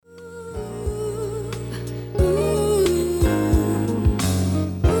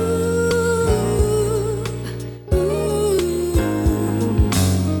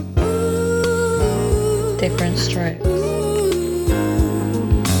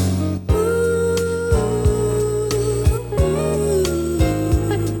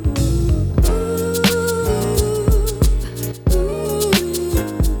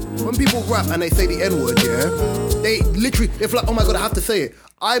and they say the N-word, yeah, they literally, they feel like, oh my God, I have to say it.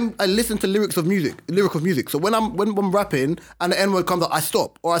 I listen to lyric of music. So when I'm rapping and the N-word comes out, I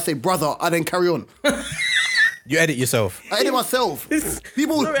stop. Or I say, brother, I then carry on. You edit yourself. I edit myself.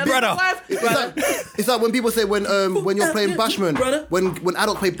 People, brother. It's like when people say when you're playing bashment, when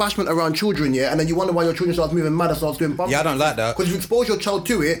adults play bashment around children, yeah, and then you wonder why your children starts moving mad and starts doing bumps. Yeah, I don't like that. Because you expose your child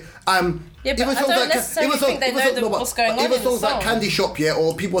to it. Yeah, but I don't necessarily think they know what's going on in the song. Even songs like Candy Shop, yeah,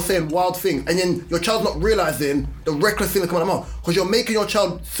 or people are saying wild things, and then your child's not realising the reckless thing that's coming out of their mouth, because you're making your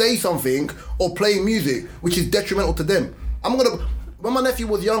child say something or playing music which is detrimental to them. When my nephew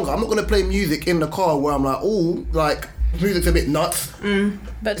was younger, I'm not going to play music in the car where I'm like, oh, like, music's a bit nuts.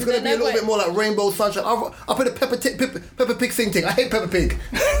 But it's going to be a little bit more like Rainbow Sunshine. I'll put a Peppa Pig sing thing. I hate Peppa Pig.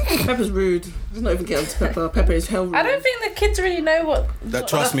 Peppa's rude. Let's not even get onto Peppa. Peppa is hell rude. I don't think the kids really know what...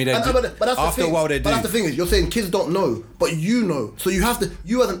 Trust me, after a while they do. But that's the thing is, you're saying kids don't know, but you know. So you as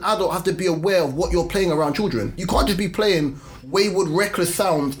an adult have to be aware of what you're playing around children. You can't just be playing wayward, reckless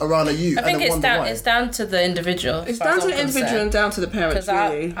sounds around a youth. I think it's down to the individual. It's down to the individual and down to the parents,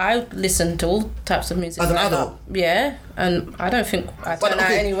 really. I listen to all types of music. As an adult? Yeah, and I don't think I turn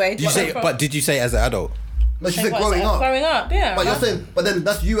out anyway. Did you say as an adult? No, she said growing up. Growing up, yeah. But you're saying, but then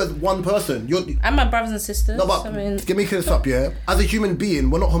that's you as one person. And my brothers and sisters. No, but let me clear this up, yeah? As a human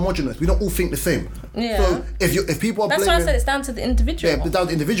being, we're not homogenous. We don't all think the same. Yeah. So if people are That's why I said it's down to the individual. Yeah, it's down to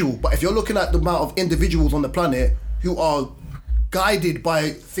the individual. But if you're looking at the amount of individuals on the planet who are guided by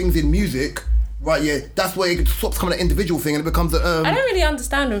things in music, right, yeah, that's where it stops becoming an individual thing and it becomes I don't really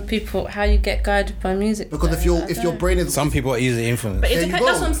understand when people, how you get guided by music. Because if your brain is... Some people are easily influenced. But it depends,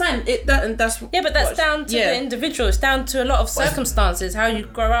 that's what I'm saying. That's down to the individual. It's down to a lot of circumstances, how you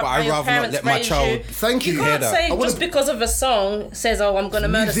grow up, but how your parents raise you. Thank you. You can't say just because of a song says, oh, I'm going to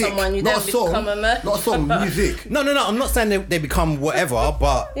murder someone, you then become a murderer. Not a song, music. No, I'm not saying they become whatever,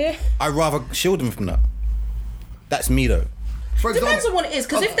 but I'd rather shield them from that. That's me though. Depends on what it is,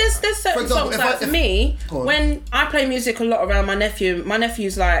 because if there's certain songs like for me, when I play music a lot around my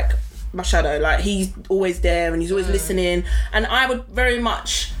nephew's like my shadow, like he's always there and he's always listening, and I would very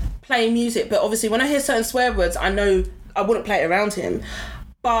much play music, but obviously when I hear certain swear words, I know I wouldn't play it around him.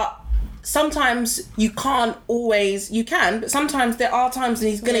 But sometimes you can, but sometimes there are times when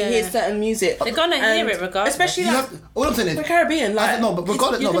he's going to hear certain music. They're going to hear it regardless. Especially what I'm saying is... the Caribbean, like... No, but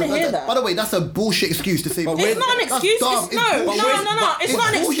regardless... You're going to hear that. By the way, that's a bullshit excuse to say... It's not an excuse. No. It's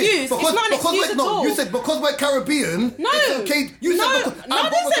not an excuse. It's not an excuse at all. You said because we're Caribbean... No. It's okay. I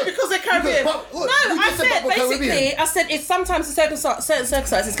didn't say because they're Caribbean. I said it's sometimes a certain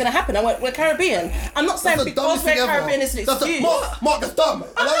circumstances it's going to happen. We're Caribbean. I'm not saying because we're Caribbean it's an excuse. Mark, that's dumb.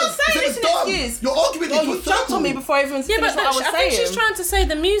 I'm not saying it's an excuse. Your argument is you jumped on me before I even finished what I was saying. I think she's trying to say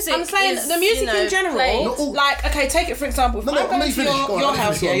the music. I'm saying the music in general. Like, okay, take it for example. If I'm going to your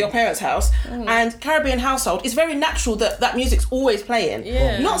house, your parents' house, and Caribbean household, it's very natural that music's always playing.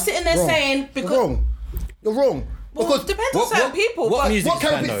 Yeah. Not sitting there saying because you're wrong. Well, because depends on certain people. What music is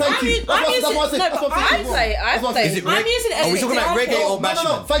playing though? I'm using it as Are we talking about reggae or bashment?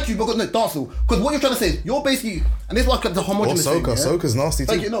 No, thank you, because dancehall. Because what you're trying to say is, you're basically, and this is like the homogenous thing. Soca's nasty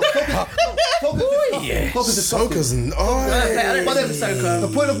too. Thank you, no, Soca's disgusting. But then, the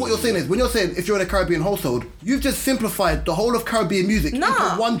point of what you're saying is, when you're saying, if you're in a Caribbean household, you've just simplified the whole of Caribbean music into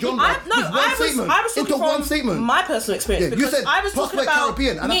one genre. I was talking one statement. My personal experience, because I was talking about me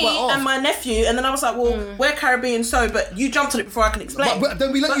and my nephew, and then I was like, well, we're Caribbean. But you jumped on it before I can explain. But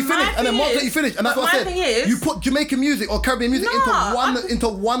then we let you finish, and then Mark let you finish, and that's what I said. You put Jamaican music or Caribbean music into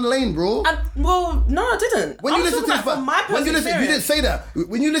one lane, bro. Well, no, I didn't. When you listen to this back, you didn't say that.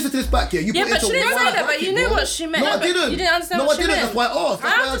 When you listen to this back here, you put it into one. Yeah, but she didn't say that. But you knew what she meant. No, I didn't. You didn't understand what she meant. That's why I asked.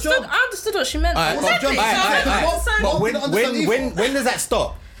 I understood what she meant. But when does that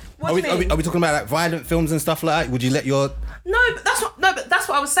stop? Are we talking about like violent films and stuff like that? Would you let your... No, but that's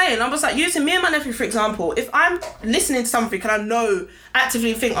what I was saying. I was like, using me and my nephew, for example, if I'm listening to something and I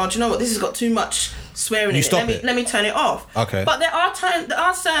actively think, oh, do you know what, this has got too much swearing in it. Let me turn it off. Okay. But there are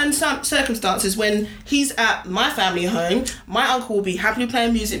certain circumstances when he's at my family home, my uncle will be happily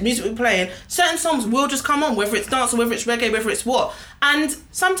playing music will be playing, certain songs will just come on, whether it's dance or whether it's reggae, whether it's what. And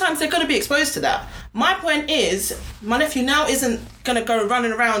sometimes they're going to be exposed to that. My point is, my nephew now isn't going to go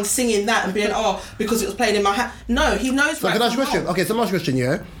running around singing that and being, because it was playing in my house. No, he knows. So can I ask you a question? Okay, so last question,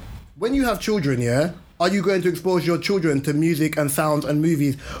 yeah? When you have children, yeah, are you going to expose your children to music and sounds and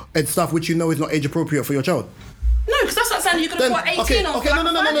movies and stuff which you know is not age appropriate for your child? No, because that's not saying you could have put 18 on. Okay,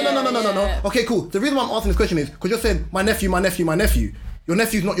 no. Okay, cool. The reason why I'm asking this question is because you're saying my nephew. Your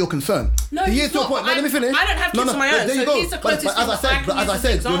nephew's not your concern. No, he is to a point. Let me finish. I don't have kids of my own. There you so go. he's the closest But as I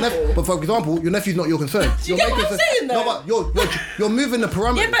said, but for example, your nephew's not your concern. You get what I'm saying, though? No, but you're moving the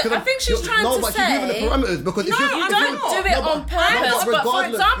parameters. Yeah, but I think she's trying to say. No, but she's moving the parameters because if you don't do it on purpose. But for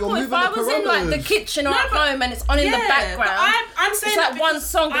example, if I was in like the kitchen or at home and it's on in the background, I'm saying it's like one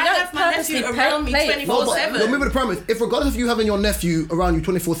song, but you don't purposely play it. No, but you're moving the parameters. If regardless of you having your nephew around you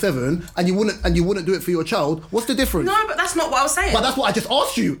 24/7 and you wouldn't do it for your child, what's the difference? No, but that's not what I was saying. But that's what I just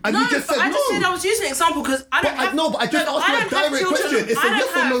asked you, and you just said no. I just said I was using an example because I don't have. No, but I just asked you a direct question. It's a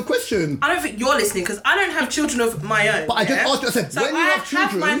yes or no question. I don't think you're listening because I don't have children of my own. But I just asked you. I said when you have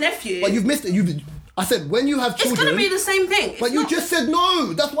children. I have my nephew. But you've missed it. I said when you have children. It's going to be the same thing. But you just said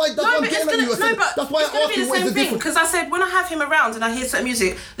no. That's why. That's why I'm getting at you. That's why I asked you what is the difference. Because I said when I have him around and I hear certain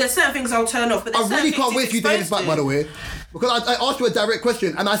music, there's certain things I'll turn off. But I really can't wait for you to hear this back, by the way. Because I asked you a direct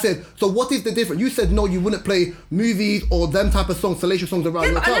question and I said, so what is the difference? You said no, you wouldn't play movies or them type of songs, salacious songs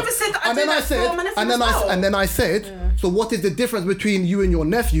around your child. I never said that. And then I said, so what is the difference between you and your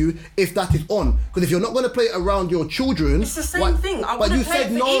nephew if that is on? Because if you're not going to play it around your children, it's the same thing. But you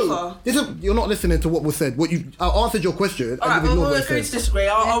said no. You're not listening to what was said. I answered your question. All right, we'll agree to disagree.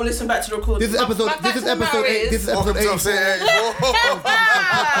 I'll listen back to the recording. This is episode 8. This is episode 84 of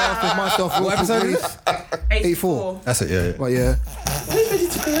podcast with myself. What episode is this? 84. That's it. Yeah. Right, yeah.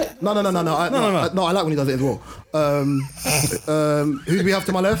 No. I like when he does it as well. Who do we have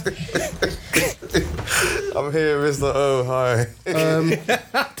to my left? I'm here, Mr. O. Hi.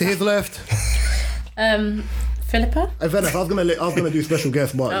 To his left. Philippa. Venice, I was gonna do special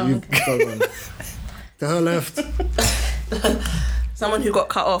guest, but to her left. Someone who got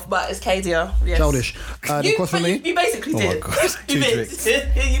cut off, but it's Kadia. Yes. Childish. Across from me. You basically did. Oh my God. You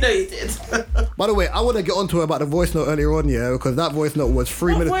know you did. By the way, I want to get onto her about the voice note earlier on, yeah, because that voice note was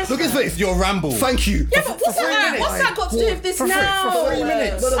 3 minutes. Look at his face. Your ramble. Thank you. Yeah, but what's that got to do with this now? For 3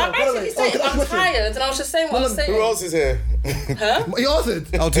 minutes. I basically said I'm tired, and I was just saying what I was saying. Who else is here? Huh? You answered.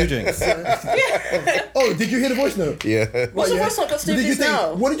 Oh, 2 drinks. Oh, did you hear the voice note? Yeah. What's the voice note got to do with this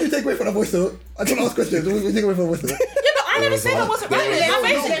now? What did you take away from the voice note? I don't ask questions. What did you take away from the voice note? I never said I wasn't ready. I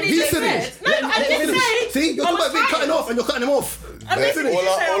basically He finished. No, I didn't say. See, you're talking about being cutting off and you're cutting him off.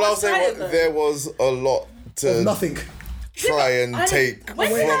 All I'll say was there was a lot to nothing. Try and take from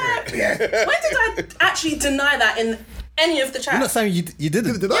it. When did I actually deny that in any of the chats? You're not saying you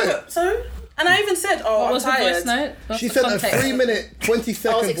didn't. Deny it. So? And I even said, I'm tired. She sent a 3-minute, 20-second voice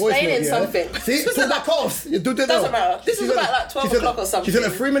note. I was explaining something. See, so that cut off. Doesn't matter. This was about like 12 o'clock or something. She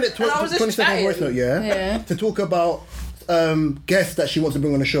sent a 3-minute, 20-second voice note, to talk about guests that she wants to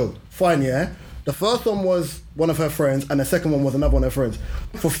bring on the show. Fine, yeah? The first one was one of her friends, and the second one was another one of her friends.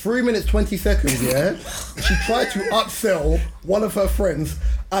 For 3 minutes, 20 seconds, yeah, she tried to upsell one of her friends,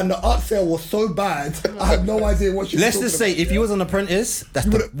 and the upsell was so bad, I had no idea what she was Let's just say, if you was an Apprentice, that's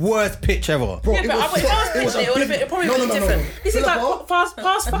the worst pitch ever. Bro, yeah, but if I was pitching it would probably be different. This is like past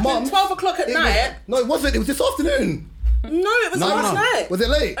fucking 12 o'clock at night. No, it wasn't. It was this afternoon. No, it was last night. Was it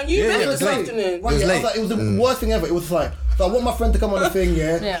late? And you met it this afternoon. Right, it was the worst thing ever. It was like, so I want my friend to come on the thing,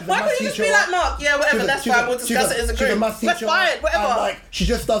 yeah. Why couldn't you just be like, Mark? Yeah, whatever, that's fine. We'll discuss it as a group. She's a maths teacher. That's fine, whatever. And, like, she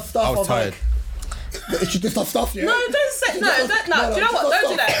just does stuff. I was tired. She just does stuff, yeah. No, don't say no. Do you know what? Don't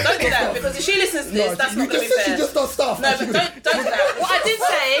do that. Don't do that because if she listens to this, that's not going to be fair. She just does stuff. No, but don't do that.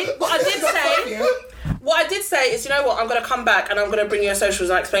 What I did say is, you know what? I'm going to come back and I'm going to bring you your socials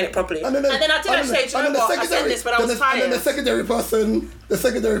and explain it properly. And then I did actually say, do you know what? I said this when I was tired. And then the secondary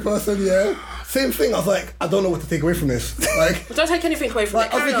person, yeah. Same thing. I was like, I don't know what to take away from this. Like, don't take anything away from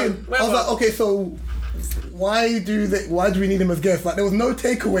it. I was like, okay, so why do we need him as guest? Like, there was no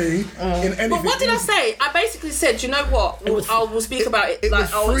takeaway in anything. But what did I say? I basically said, you know what? I will speak about it. It was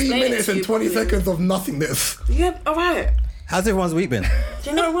 3 minutes and 20 seconds of nothingness. Yeah, all right. How's everyone's week been? Do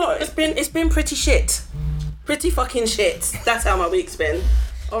you know what? It's been pretty shit. Pretty fucking shit. That's how my week's been.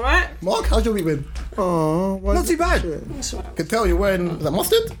 All right. Mark, how's your week been? Oh, not too bad. Can tell you're wearing, is that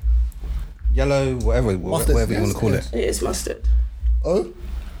mustard? Yellow, whatever you want to call it. It is mustard. Oh?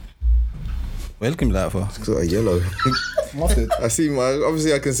 What are you looking at that for? It's got a yellow. Mustard.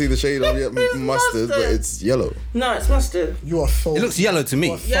 Obviously I can see the shade of mustard, but it's yellow. No, it's mustard. You are so... It looks yellow to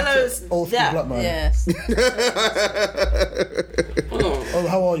me. Yellow's... black man. Yes. Oh,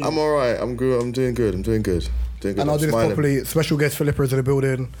 how are you? I'm alright. I'm good. I'm doing good. And I'll do this properly. Special guest Philippa is in the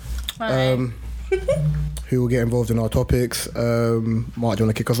building. Who will get involved in our topics. Mark, do you want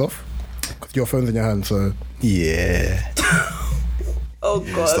to kick us off? Because your phone's in your hand, so... Yeah. Oh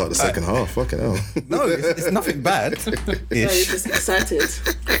God! Start the second half. Fucking hell. No, it's nothing bad. No, you're just excited.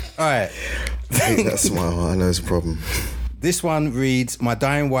 All right. I hate that smile. I know it's a problem. This one reads: my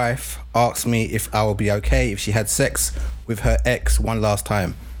dying wife asked me if I would be okay if she had sex with her ex one last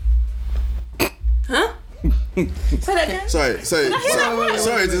time. Say that again. Sorry.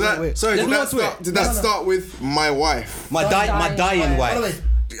 Did that start with my wife? My dying wife.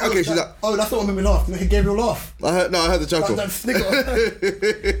 Okay, she's like, oh, that's not what made me laugh. He gave you a laugh. I heard the chuckle.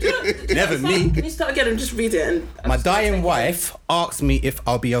 Never me. Can you start again and just read it? And my dying wife asked me if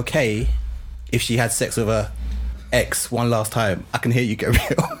I'll be okay if she had sex with her ex one last time. I can hear you,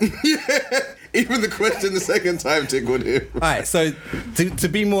 Gabriel. Yeah. Even the question the second time tickled him. All right, so to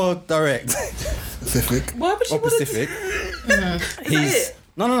be more direct, specific. Why would you or specific? He's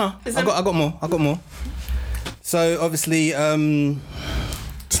no. I got more. So obviously,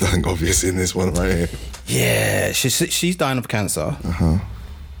 There's nothing obvious in this one right here. Yeah, she's dying of cancer.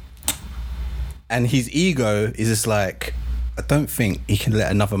 And his ego is just like, I don't think he can let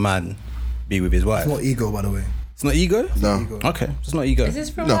another man be with his wife. It's not ego, by the way. It's not ego? No. Okay, it's not ego. Is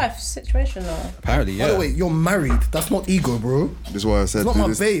this real life situation or? Apparently, yeah. By the way, you're married. That's not ego, bro. This is why I said. It's not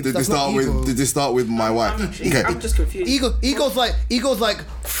my babe. Did this start with my wife? I'm just confused. Ego's like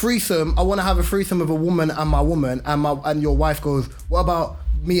threesome. I want to have a threesome with a woman and my woman, and your wife goes, what about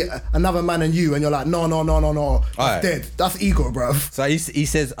me, another man and you? And you're like, no. That's right. dead. That's ego, bruv. So he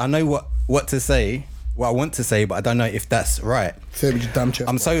says, I know what to say, what I want to say, but I don't know if that's right. Say it with your damn chest.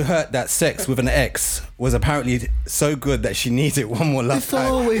 I'm so hurt that sex with an ex was apparently so good that she needed one more love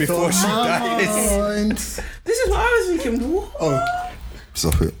time before she dies. This is what I was thinking. What? Oh,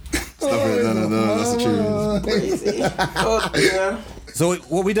 stop it. No, that's the truth. Oh, yeah. So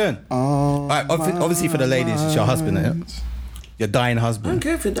what are we doing? Right, obviously for the ladies, it's your husband, yeah? Your dying husband. I'm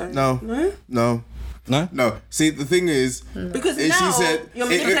good for that. No. See, the thing is, because now she said, you're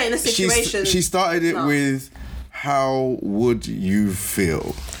manipulating the situation. She started it with, how would you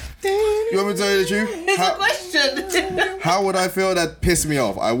feel? You want me to tell you the truth? It's a question. How would I feel? That pissed me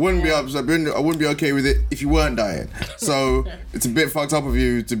off. I wouldn't be upset. I wouldn't be okay with it if you weren't dying. So it's a bit fucked up of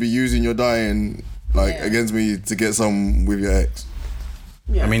you to be using your dying against me to get some with your ex.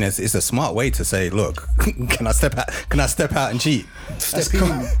 Yeah. I mean, it's a smart way to say, look, can I step out and cheat? Step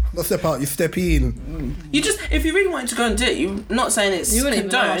in. Not step out, you step in. You just, if you really wanted to go and do it, you're not saying it's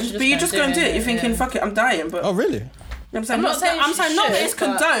condoned, but you just go and do it. You're thinking, fuck it, I'm dying. But oh, really? I'm saying not that it's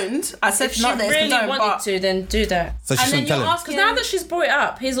condoned. I said not that it's condoned. If she really wanted to, then do that. So she shouldn't tell him. Because now that she's brought it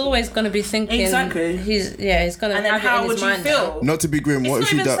up, he's always going to be thinking. Exactly. He's going to have it in his mind. How would you feel? Not to be grim. What if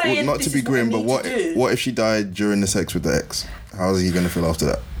she died? Not to be grim, but what if she died during the sex with the ex? How is he going to feel after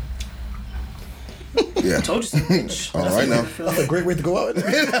that? Yeah. I told you so, bitch. All right now. That's a great way to go out.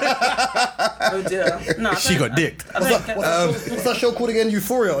 Oh dear. No, she got dicked. What's that show called again?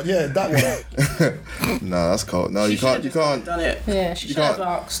 Euphoria. Yeah, that one. No, that's cold. No, you can't. Done it. Yeah, she should have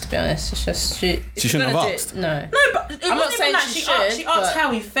asked. To be honest, it's just she shouldn't have asked. No, but I'm not saying that she asked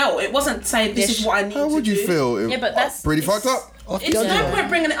how he felt. It wasn't saying this is what I need to do. How would you feel? Yeah, but that's pretty fucked up. It's no point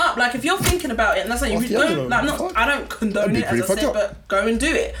bringing it up. Like, if you're thinking about it, and that's like, you don't, like, not, I don't condone it, as I said, but go and do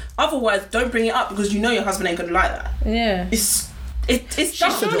it. Otherwise, don't bring it up because you know your husband ain't gonna like that. Yeah. She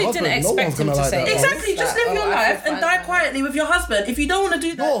surely didn't expect him to say exactly. Just live your life and die quietly with your husband. If you don't want to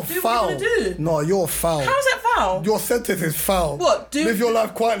do that, do what you want to do. No, you're foul. How's that foul? Your sentence is foul. What? Live your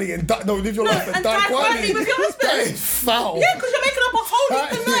life quietly and die. No, live your life and die quietly with your husband. That is foul. Yeah, because you're making up a whole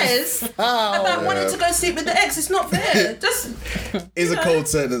different mess about wanting to go sleep with the ex. It's not fair. Just it's a cold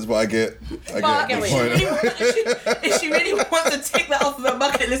sentence, but I get the point. If she really wants to take that off of her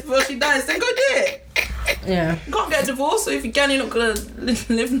bucket list before she dies, then go do it. Yeah. You can't get a divorce, so if you can, you're not gonna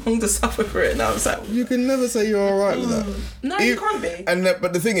live long to suffer for it. Now, so you can never say you're alright with that. No, you can't be.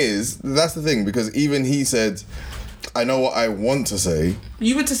 But the thing is, that's the thing, because even he said, I know what I want to say.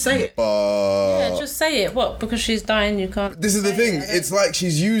 You were to say it. Yeah, just say it. What? Because she's dying, you can't. This is the thing. It's like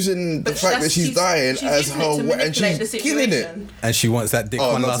she's using the fact that she's dying as her way, and she's killing it. And she wants that dick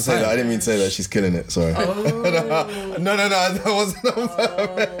one last time. That. I didn't mean to say that. She's killing it. Sorry. Oh. No. That wasn't on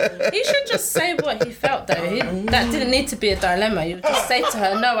purpose. He should just say what he felt, though. That didn't need to be a dilemma. You just say to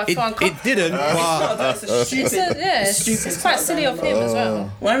her, "No, I can't." It didn't. It's stupid. It's quite silly of him as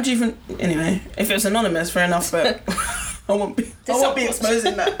well. Why would you even? Anyway, if it was anonymous, fair enough. But I won't be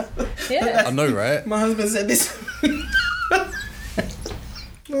exposing that. Yeah. I know, right? My husband said this.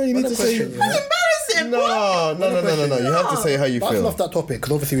 No, you need to say. That's embarrassing. No. You have to say how you feel. That's off that topic,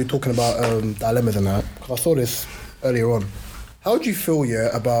 because obviously we're talking about dilemmas and that. Because I saw this earlier on. How would you feel,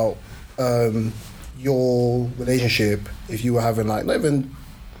 about your relationship if you were having, like, not even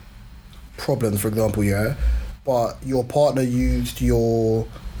problems, for example, but your partner used your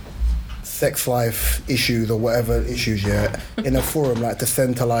sex life issues or whatever issues, in a forum, like, to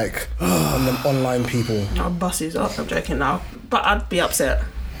send to, like, online people? I'll bust his up. I'm joking now, but I'd be upset.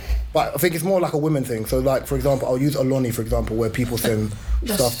 But I think it's more like a women thing. So, like, for example, I'll use Aloni, for example, where people send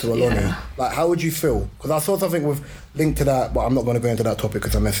stuff to Aloni. Yeah. Like, how would you feel? Because I saw something with linked to that, but I'm not going to go into that topic because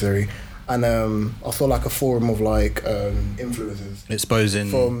it's unnecessary. And I saw like a forum of like influencers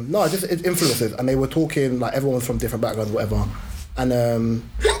exposing just influencers, and they were talking like everyone's from different backgrounds, whatever. And I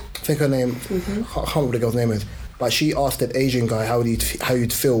think her name, I can't remember what the girl's name is, but she asked an Asian guy how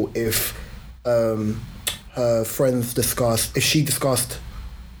you'd feel if her friends discussed,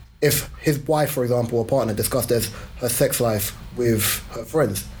 if his wife, for example, or partner discussed her sex life with her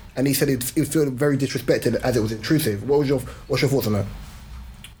friends, and he said he'd feel very disrespected as it was intrusive. What's your thoughts on that?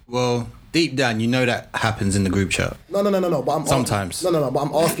 Well, deep down, you know that happens in the group chat. No. But I'm sometimes. But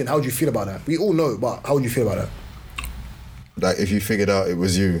I'm asking, how do you feel about that? We all know, but how would you feel about that? Like if you figured out it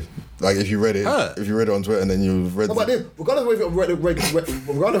was you, like if you read it on Twitter and then you read. No, but regardless of whether you read it, but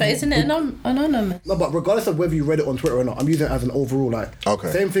isn't it anonymous? No, but regardless of whether you read it on Twitter or not, I'm using it as an overall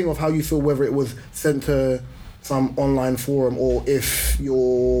same thing of how you feel whether it was sent to some online forum or if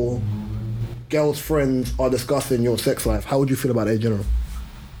your girl's friends are discussing your sex life. How would you feel about it in general?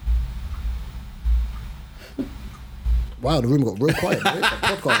 Wow, the room got real quiet. Right?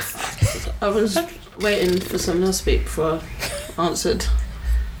 Podcast. I was waiting for someone else to speak before I answered.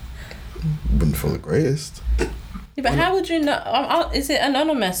 Wouldn't feel the greatest. Yeah, but how would you know? Is it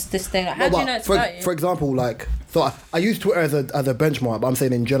anonymous, this thing? Like, how do you know it's about you? For example, like, so I use Twitter as a benchmark, but I'm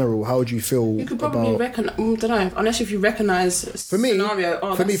saying in general, how would you feel? You could probably recognize, I don't know, unless if you recognise a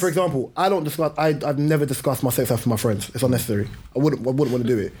scenario. For me, for example, I've never discussed my sex life with my friends. It's unnecessary. I wouldn't want to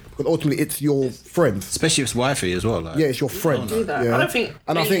do it because ultimately it's your friends. Especially if it's wifey as well. Like. Yeah, it's your friend. Do that. Yeah. I don't think.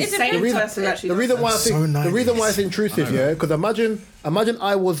 And I think the reason why it's intrusive, yeah, because imagine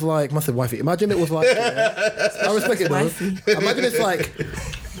I was like, must have wifey. Imagine it was like, I respect it though. Imagine it's like.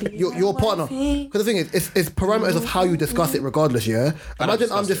 Your partner, because the thing is, it's parameters of how you discuss it regardless, yeah?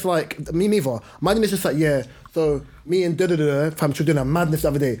 Imagine I'm just like, me neither. Imagine it's just like, yeah, so me and fam, doing a madness the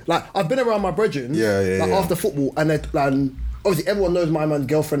other day. Like, I've been around my brethren, after football, and obviously everyone knows my man's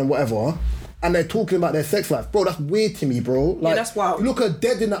girlfriend and whatever, and they're talking about their sex life. Bro, that's weird to me, bro. Like, that's wild. You look her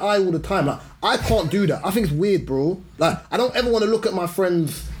dead in the eye all the time. Like, I can't do that. I think it's weird, bro. Like, I don't ever want to look at my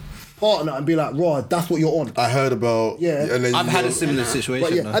friend's partner and be like, raw, that's what you're on. I heard about... Yeah. And then I've had a similar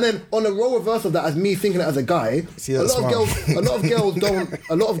situation. Yeah. And then on the role reverse of that, as me thinking it as a guy, a lot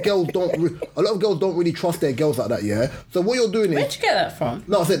of girls don't really trust their girls like that, yeah? So what you're doing is... Where'd you get that from?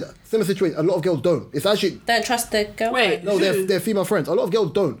 No, I said, similar situation, a lot of girls don't. It's actually... Don't trust their girl? Wait. No, they're female friends. A lot of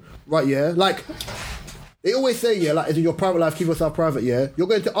girls don't, right, yeah? Like... They always say, yeah, like, in your private life, keep yourself private, yeah? You're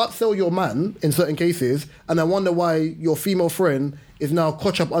going to upsell your man in certain cases, and I wonder why your female friend is now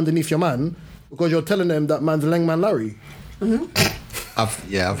caught up underneath your man because you're telling them that man's Leng Man Larry. Mm-hmm.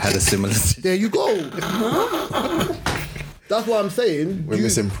 I've had a similar situation. There you go. That's what I'm saying. We're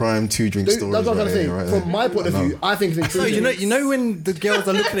missing prime 2 drink stories. That's what I'm saying. Right From my point of view, I think it's intrusive. No, you know when the girls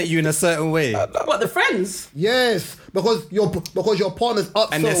are looking at you in a certain way. What, the friends? Yes, because your partner's upsold.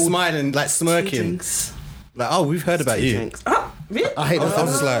 And they're smiling, like smirking. Like, oh, we've heard about you. Oh, really? I hate that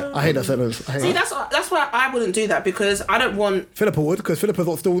sentence. I hate that sentence. See, that's why I wouldn't do that, because I don't want... Philippa would, because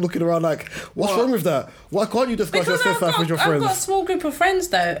Philippa's still looking around like, what's wrong with that? Why can't you discuss your sex life with your friends? I've got a small group of friends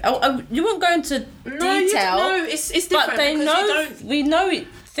though. You won't go into detail. No, it's different. But they know, we know it.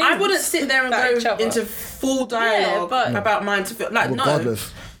 I wouldn't sit there and go into full dialogue about mine to feel like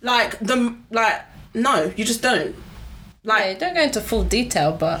regardless. No, you just don't. Like, don't go into full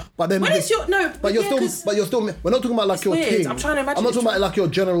detail, but then when it's your you're still. We're not talking about like your weird. thing. I'm trying to imagine. I'm not talking about like your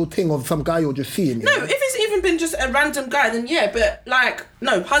general thing of some guy you're just seeing. No, if it's even been just a random guy, then yeah. But like,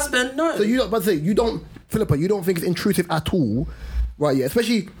 no, husband, no. So you don't, Philippa, you don't think it's intrusive at all, right? Yeah,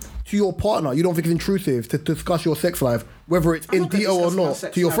 especially to your partner, you don't think it's intrusive to discuss your sex life, whether it's in detail or not,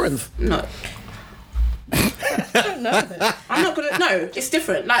 to your friends. No. I'm not gonna. No, it's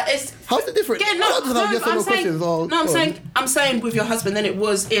different. Like, it's. How's it different? I'm saying with your husband. Then it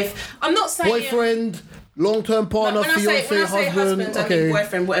was if I'm not saying boyfriend, long-term partner, fiance, husband. Okay,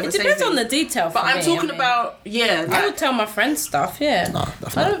 boyfriend, whatever. It depends on the detail. But I'm talking about I would tell my friends stuff. Yeah. Nah,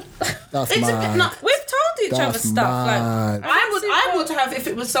 that's mad. That's mad. We've told each other stuff. Like I would have if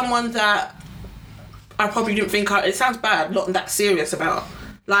it was someone that I probably didn't think. It sounds bad, not that serious about.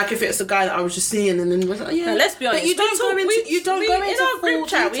 Like if it's a guy that I was just seeing and then was like, yeah. No, let's be honest. But you don't go into our group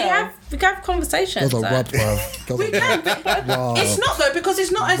chat. We have conversations. Those are rubbed, bro. We can. It's not though, because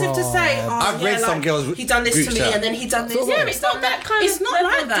it's not as if to say, I've read some girls. He done this to me and then he done this. Yeah, it's not that kind of. It's not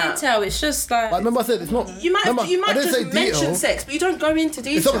like that detail. It's just like. Remember, I said it's not. You might just mention sex, but you don't go into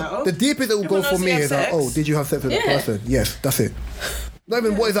detail. The deepest it will go for me is like, oh, did you have sex with that person? Yes, that's it. Not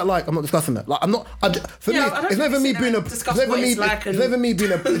even what is that like? I'm not discussing that. Like I'm not. For me, it's never me being a. It's never me. It's never me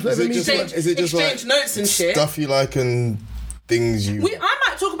being a. It's never me. Is it just like notes and shit? Stuff you like and things you. I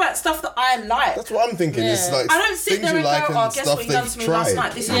might talk about stuff that I like. That's what I'm thinking. Yeah. It's like I don't sit there and like go, "Oh, guess what he done to me last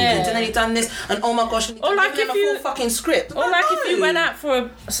night? This happened, and then he done this, and oh my gosh!" And or like if you full fucking script. Or like if you went out for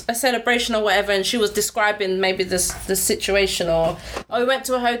a celebration or whatever, and she was describing maybe the situation, or we went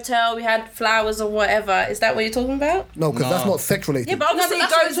to a hotel, we had flowers or whatever. Is that what you're talking about? No, because that's not sex related. Yeah, but obviously it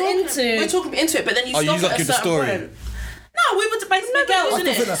goes into. We're talking into it, but then you stop at a certain point. No, we were basically girls, isn't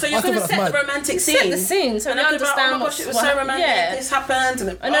it? So you're going to set the romantic scene. Set the scene, so we understand. Oh my gosh, it was so romantic. Yeah. This happened, and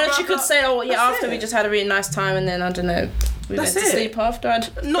then and then she could say, "Oh, yeah." After we just had a really nice time, and then I don't know, we went to sleep after.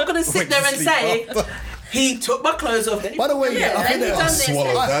 I'm not going to sit there and say. He took my clothes off. By the way, I think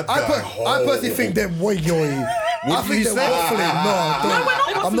I personally think they're way yoy. I think they're waffling. No,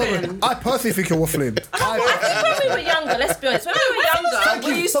 we're not waffling. I personally think you're waffling. I think when we were younger, let's be honest, when we were younger,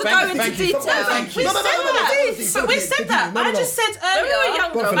 we used to go into detail. We said that. I just said earlier. When we were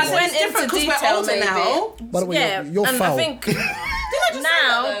younger, we went into detail maybe. By the way, you're foul. I think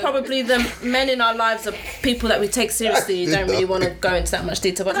now probably the men in our lives are people that we take seriously. You don't really want to go into that much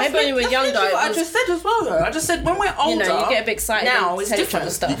detail, but maybe when you were younger, I just said as well. I just said when we're older, you get a bit excited. Now it's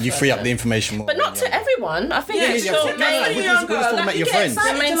different stuff. You free up the information more. But not to everyone. I think it's still when you're talking about your friends.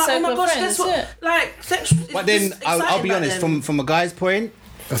 Your main circle of friends. Like sexual. But then I'll be honest, from a guy's point,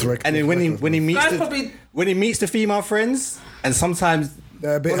 and then when he meets the female friends, and sometimes.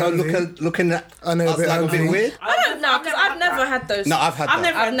 They're a bit looking at us like a bit weird. I don't know because I've never had those. No, I've had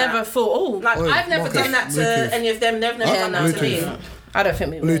that. I've never thought. I've never done that to any of them. They've never done that to me. I don't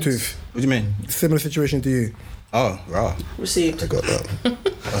think we would. Bluetooth. What do you mean? Similar situation to you. Oh, right. Received. I got that.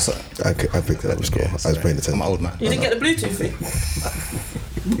 I picked it up. Okay, I was paying attention. I'm an old man. You didn't get the Bluetooth thing.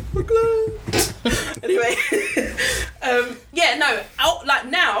 Anyway, like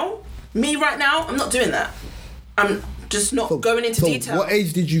now, me right now, I'm not doing that. I'm just not going into detail. What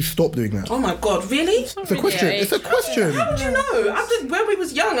age did you stop doing that? Oh my god, really? It's a question. It's a question. How would you know? When we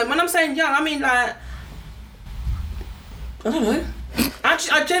was young, and when I'm saying young, I mean like I don't know.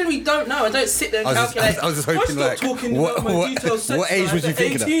 Actually, I generally don't know. I don't sit there and calculate. I was just hoping what age was you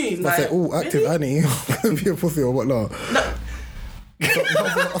thinking of? I said, active Annie, be a pussy or whatnot. No. I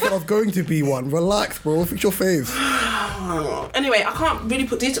thought I was going to be one. Relax, bro. Fix your face. Anyway, I can't really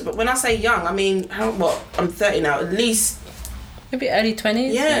put detail, but when I say young, I mean I'm 30 now. At least maybe early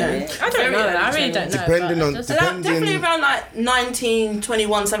 20s. Yeah, maybe. I don't know. I really don't know. Definitely around like 19,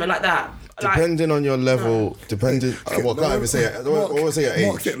 21, something like that. Depending on your level, I can't even say it. I don't want to say your age.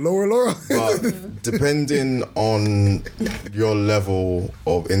 Mark it, Laura. But depending on your level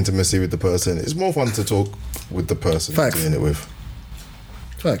of intimacy with the person, it's more fun to talk with the person you're doing it with.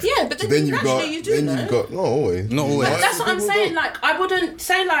 Facts. Yeah, but then you've got not always. That's what I'm saying. Like I wouldn't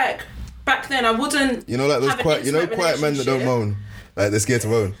say like back then. I wouldn't. You know, like those quiet men that don't moan. Like they're scared to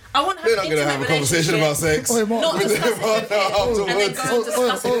moan. They're not going to have a conversation about sex. Not discuss it and then go and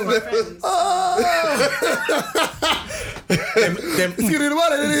discuss it with friends.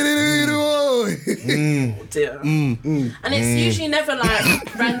 And it's usually never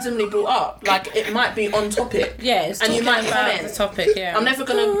like randomly brought up. Like it might be on topic. Yeah, and you might comment the topic. Yeah, I'm never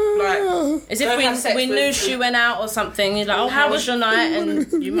gonna like. As if we knew she went out or something. You're like, oh, how was your night?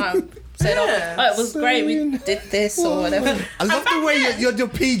 And you might. Said, it was great. We did this or whatever. I love the way you're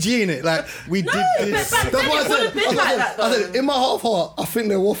PG in it. Like we did this. That's what I said. In my heart, I think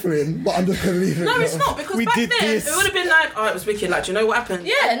they're waffling, but I'm just gonna leave it. No, it's not because back then it would have been like, it was wicked. Like, do you know what happened?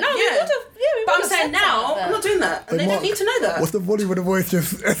 Yeah, no, we would have. Yeah, but I'm saying now, I'm not doing that, and they don't need to know that. What's the volume of the voice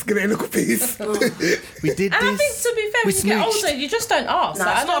just escalating a little piece? We did this. And I think to be fair, when you get older, you just don't ask.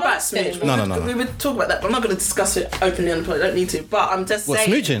 No, it's not about smooch. No. We would talk about that, but I'm not going to discuss it openly on the pod. I don't need to. But I'm just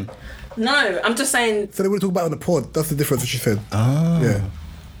saying. What, smooching? No, I'm just saying. So they would talk about it on the pod. That's the difference, what she said. Oh. Yeah.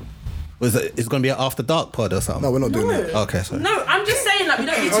 Was it? It's going to be an after dark pod or something? No, we're not doing that. Okay, sorry. No, I'm just saying like we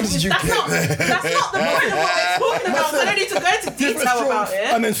don't need to. That's not the point of what we're talking about. I don't need to go into detail about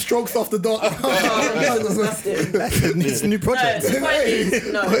it. And then strokes after dark. It's a new project.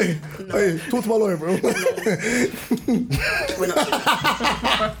 No. Hey, talk to my lawyer, bro. We're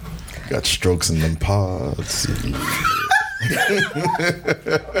not. Got strokes in them pods.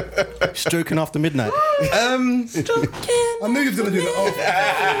 Stroking after midnight. I knew he was gonna do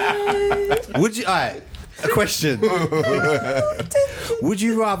that. Would you? Alright. A question. Would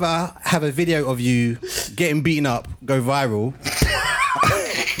you rather have a video of you getting beaten up go viral?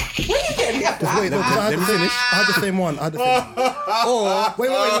 Wait, no, I had the same one. Or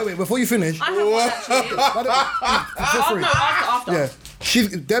wait. Before you finish, I have one actually. for free. After. Yeah.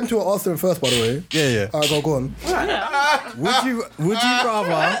 Them two are answering first, by the way. Yeah. Alright, go on. Would you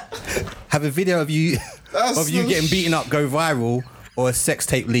rather have a video of you getting beaten up go viral or a sex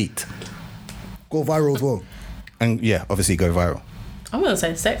tape leaked? Go viral as well. And yeah, obviously go viral. I'm gonna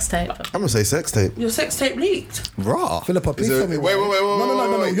say sex tape. I'm gonna say sex tape. Your sex tape leaked. Raw. Philippa, please tell me why.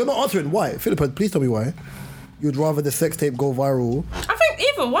 No. You're not answering why. Philippa, please tell me why. You'd rather the sex tape go viral. I think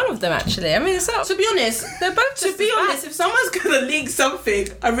either one of them actually. I mean, it's not, to be honest, they're both. To be honest, if someone's gonna leak something,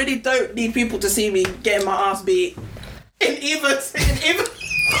 I really don't need people to see me getting my ass beat. In either.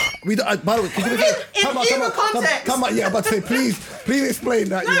 We don't, by the way, come on, yeah, but say please explain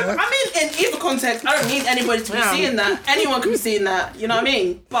that. No, yeah. I mean in either context, I don't need anybody to be seeing that. Anyone can be seeing that. You know what I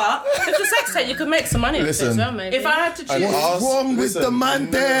mean? But if the sex tape, you could make some money with it as well, maybe. If I had to choose, what's wrong with the man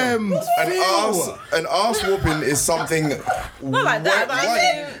them? An ass whooping is something. Not like that. But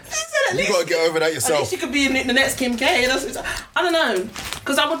I mean, you gotta get over that at yourself. least you could be in the next Kim K. I don't know,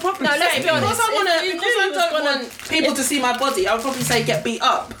 because I would probably say let's be honest, because I don't want people to see my body. I would probably say get beat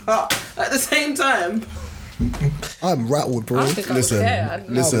up. At the same time, I'm rattled, bro.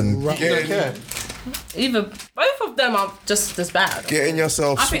 Listen. Either both of them are just as bad. Getting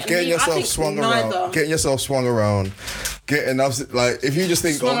yourself swung around. Getting yourself swung around. Like if you just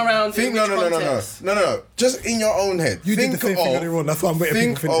think swung around. No. Just in your own head. You did the same thing earlier on. That's why I'm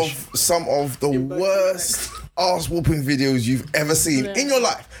waiting for people to finish. Think of some of the worst ass whooping videos you've ever seen in your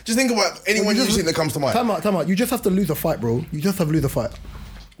life. Just think about anyone you've seen that comes to mind. Time out. You just have to lose a fight, bro. You just have to lose a fight.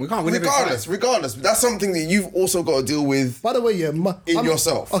 We can't win regardless. That's something that you've also got to deal with. By the way, yeah,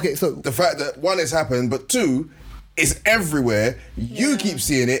 yourself. Okay, so the fact that one, it's happened, but two, it's everywhere. You keep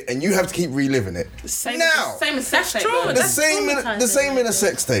seeing it, and you have to keep reliving it. Same as sex tape. The same in a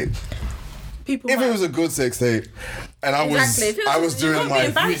sex tape. If it was a good sex tape, and I was doing my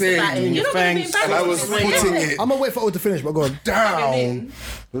thing, and I was putting it. I'm gonna wait for Owen to finish, but go on. Down,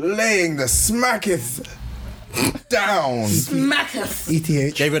 laying the smacketh down. Smacketh.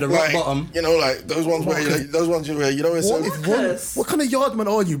 ETH. Gave it a rock bottom. You know, like those ones where you know it's what kind of yardman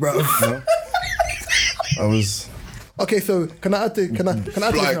are you, bro? I was. Okay, so can I add to now? No, I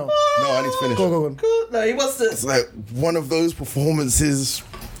need to finish. Go on. No, he wants to. It's like one of those performances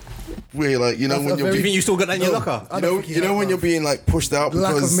where, like, you know, when you're. Do you think you still got that in your locker? You know when you're being like pushed out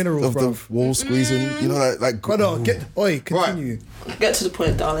because of the wall squeezing. You know, like. Continue. Right. Get to the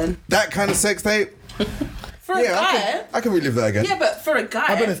point, darling. That kind of sex tape. For a guy, I can relive that again. Yeah, but for a guy,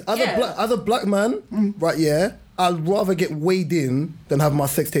 I'll be honest, as a black man, right? Yeah, I'd rather get weighed in than have my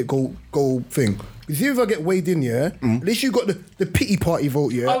sex tape go thing. Because if I get weighed in, yeah, at least you got the pity party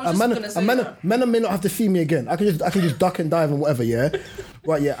vote, yeah. And men may not have to see me again. I can just duck and dive and whatever, yeah.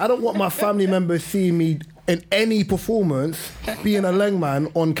 Right, yeah. I don't want my family members seeing me in any performance being a leng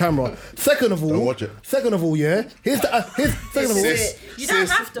man on camera. Second of all, don't watch it. Second of all, yeah. You don't have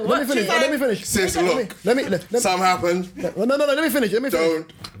to watch it. Let me finish. Sis, look. Something happened. No. Let me finish.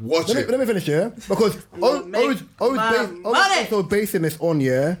 Don't watch it. Let me finish, yeah. Because O's also basing this on,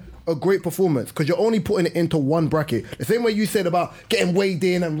 yeah, a great performance, because you're only putting it into one bracket. The same way you said about getting weighed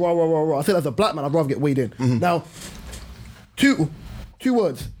in and rah. I said as a black man, I'd rather get weighed in. Mm-hmm. Now, two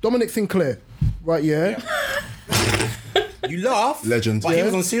words. Dominic Sinclair, right? Yeah. You laugh. Legend. But he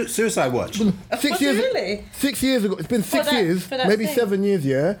was on Suicide Watch. 6 years. Really? 6 years ago. It's been 6 years, maybe thing. 7 years.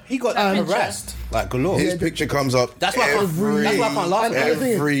 Yeah. He got harassed like galore. His picture comes up. That's why I can't laugh at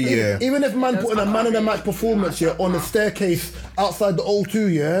it. Every year. Even if man put in a man in the match performance, yeah, on the staircase outside the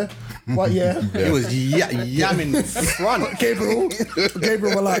O2, yeah. Right, yeah. He was yamming front. Gabriel,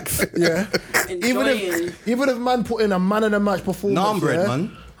 relax. Yeah. Even if man put in a man in the match performance, Nambred,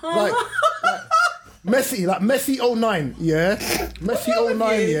 man. Like Messi 09, yeah. Messi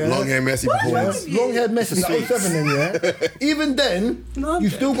 09, yeah. Long hair Messi performance. Yeah. Long haired Messi 07 then, yeah. Even then, you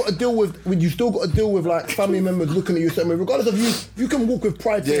still got to deal with like family members looking at you a certain way. Regardless of you can walk with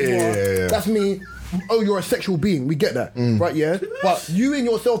pride. Yeah. That's me. Oh, you're a sexual being. We get that, right? Yeah. But you in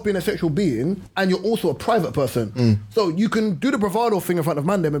yourself being a sexual being, and you're also a private person. So you can do the bravado thing in front of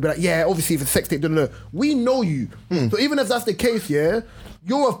man them and be like, yeah, obviously if it's sex tape, we know you. So even if that's the case, yeah.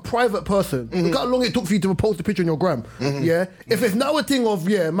 You're a private person. Look how long it took for you to post a picture on your gram. Yeah. If it's now a thing of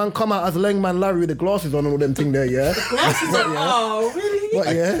man come out as Leng Man Larry with the glasses on and all them thing there, yeah. The glasses on. Oh, really?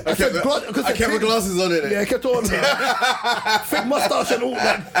 But yeah. I kept my glasses on it. Yeah, I kept on. Thick mustache and all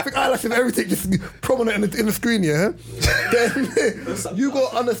that. Thick eyelashes and everything just prominent in the screen, yeah. Then you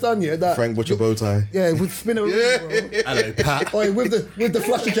got to understand, yeah, that Frank Butcher bow tie. Yeah, with spinner. Hello, Pat. Oh, with the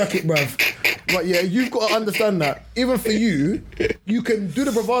flasher jacket, bruv. But yeah, you've got to understand that even for you, you can do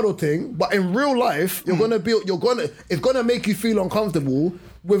the bravado thing, but in real life, it's gonna make you feel uncomfortable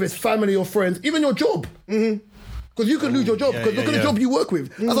with his family or friends, even your job. Because you can lose your job. Because look at the job you work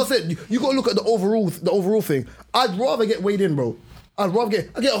with. As I said, you got to look at the overall thing. I'd rather get weighed in, bro. I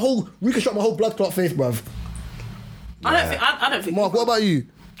get a whole reconstruct my whole blood clot face, bruv. I don't think. Mark, what about you?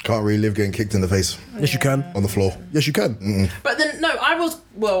 Can't really live getting kicked in the face. Yes, you can. On the floor. Yes, you can. But then, no, I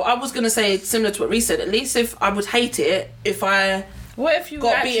was going to say similar to what Reece said. At least if I would hate it if I... What if you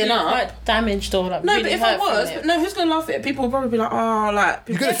got beaten up, like, damaged or like? No, really but if I was, but no, who's gonna laugh at it? People will probably be like, oh, like.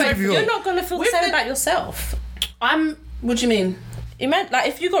 You're not gonna feel the same about yourself. What do you mean? It meant like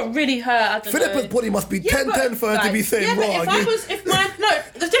if you got really hurt. I don't Philippa's body must be 10 for her to be saying wrong.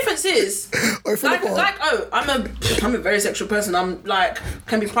 The difference is I'm a very sexual person. I'm like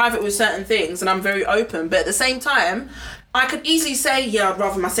can be private with certain things, and I'm very open. But at the same time, I could easily say, yeah, I'd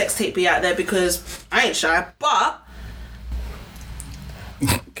rather my sex tape be out there because I ain't shy, but.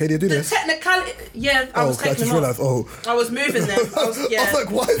 Katie, do this. The technicality, I was taking them off. I was moving them. I was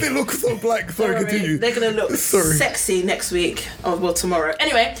like, why does it look so black? Sorry, continue. They're gonna look sexy next week. Tomorrow.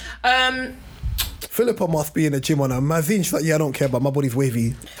 Anyway, Philippa must be in the gym on her. Mazine, she's like, I don't care, but my body's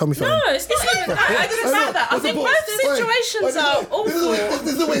wavy. Tell me something. No, it's not even. I didn't say that. I think both situations are awful.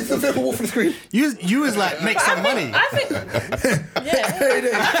 This is the way Philippa walk from the screen. You was like, make some money. I think. That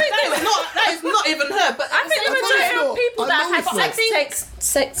is not even her. But I think the majority of people that have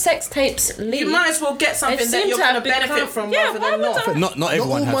sex tapes leak. You might as well get something that you're going to benefit from rather than not. Not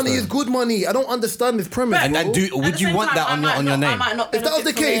everyone. Not all money is good money. I don't understand this premise. And would you want that on your name? If that was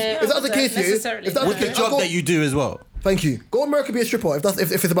the case, with the job that you do as well. Thank you. Go America, be a stripper if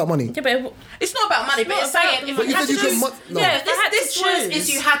it's about money. Yeah, but it's not about money. But it's saying if you had to choose,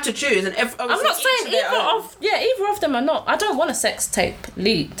 this you had to choose. And I'm not saying either of them are not. I don't want a sex tape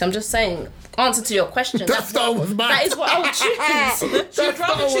leaked. I'm just saying. Answer to your question. That is what I would choose. So I'd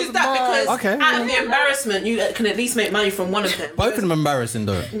rather choose that because out of the embarrassment, you can at least make money from one of them. Both of them embarrassing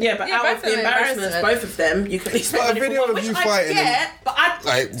though. Yeah, but out of the embarrassments, both of them, you can at least make money from one. Which I get, but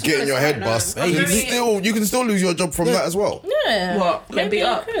like getting your head bust. You can still lose your job from that as well. Yeah. What? Get beat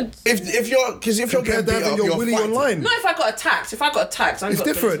up. If you're getting beat up, you're willing online. Not if I got attacked. It's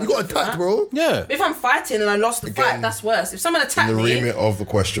different. You got attacked, bro. Yeah. If I'm fighting and I lost the fight, that's worse. If someone attacked me, the remit of the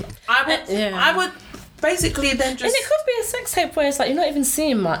question. I would basically then just. And it could be a sex tape where it's like you're not even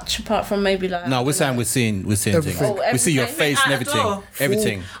seeing much apart from maybe like. No, we're seeing things. We see your face and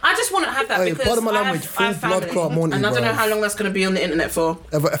everything. I just want to have that because pardon my language, full blood clot money, and I don't know how long that's going to be on the internet for.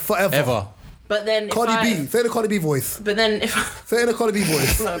 Forever. But then Cardi B, say the Cardi B voice. But then say the Cardi B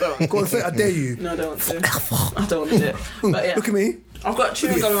voice. No, don't. Go on, say I dare you. No, I don't want to. I don't want to do it. But yeah. Look at me. I've got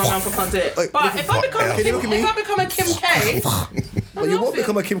chewing gum in my mouth. I can't do it. But if I become a Kim K, but you won't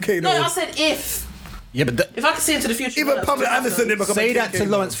become a Kim K. No, I said if. Yeah, but if I could see into the future, even Pamela Anderson didn't become. Say that to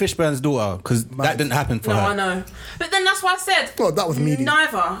Lawrence Fishburne's daughter because that didn't happen for her. No, I know. But then that's why I said. Well, that was media.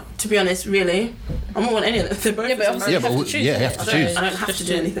 Neither, to be honest, really. I don't want any of them. They're both. Yeah, but obviously you have to choose. Yeah, you have to choose. I don't have to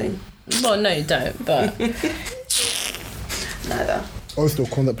do anything. Well, no, you don't. But neither. I was still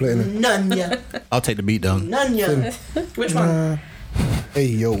contemplating it. None, yeah. I'll take the beat down. None, yeah. Which one? Hey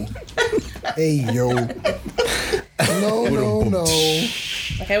yo. Hey yo. No.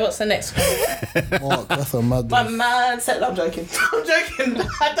 Okay, what's the next one? Mark, that's a mad. My man said, I'm joking.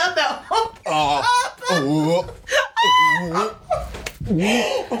 I done that.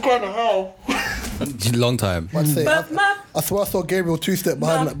 I'm going to hell. Long time. I swear I saw Gabriel two-step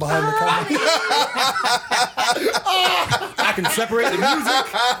behind the camera. I can separate the music.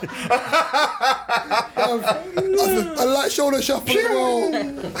 I like shoulder shuffle.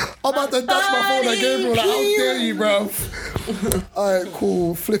 I'm about to dash my phone at Gabriel. Like, how dare you, bro? Alright,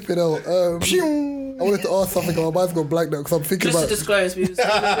 cool. Flip it out. I wanted to ask something, but my mind's gone blank now because I'm thinking about. Just to disclose, we was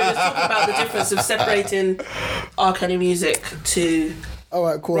talking about the difference of separating R. Kelly music to.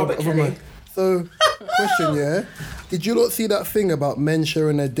 Alright, cool. Robert Kelly. So, question, yeah. Did you not see that thing about men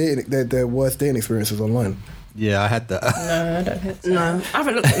sharing their worst dating experiences online? Yeah, I had that. No, I don't think so. No, I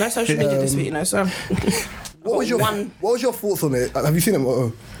haven't looked at no social media this week, so. What was your thoughts on it? Have you seen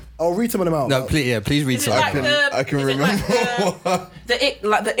them? I'll read some of them out. No, please read some. Like I can remember.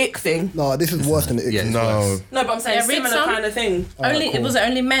 The ick thing. No, this is worse than the ick. Yeah, no, but I'm saying similar kind of thing. It was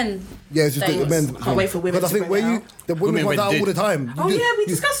only men. Yeah, it's just the men. Can't wait for women. Because I think the women want that all the time. Oh yeah, we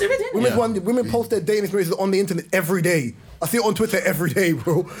discussed it, didn't we? Women post their dating experiences on the internet every day. I see it on Twitter every day,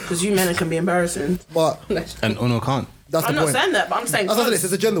 bro. Because you men can be embarrassing. But and Uno can't. That's I'm the point. not saying that, but I'm saying this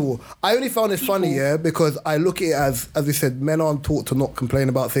is a gender war. I only found this funny, because I look at it as we said, men aren't taught to not complain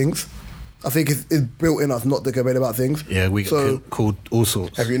about things. I think it's built in us not to complain about things. Yeah, we get called all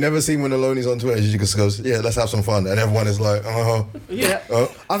sorts. Have you never seen when Aloni's on Twitter? She just goes, "Yeah, let's have some fun," and everyone is like, Yeah.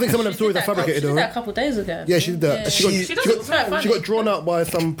 I think some of them stories are fabricated. She did that a couple of days ago. Yeah, she did that. Yeah. She got drawn out by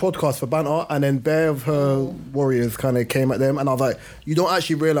some podcast for banter, and then bare of her warriors kind of came at them, and I was like, you don't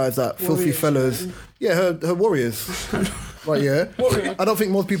actually realise that filthy fellas. Yeah, her warriors. Right, yeah. I don't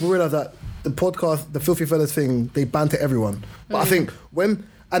think most people realise that the podcast, the filthy fellas thing, they banter everyone. But I think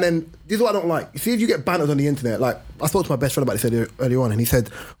and then this is what I don't like. You see, if you get banners on the internet, like I spoke to my best friend about this earlier on, and he said,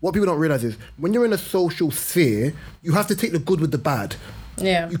 what people don't realise is when you're in a social sphere, you have to take the good with the bad.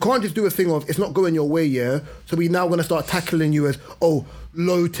 Yeah. You can't just do a thing of it's not going your way, yeah. So we now gonna start tackling you as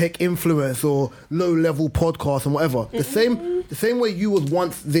low tech influence or low level podcast and whatever. The same way you was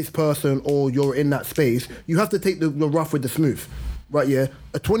once this person or you're in that space, you have to take the rough with the smooth. Right, yeah.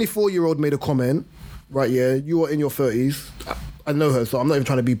 A 24-year-old made a comment, right, yeah, you are in your 30s. I know her, so I'm not even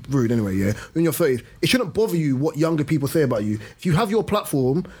trying to be rude anyway, yeah. In your 30s, it shouldn't bother you what younger people say about you. If you have your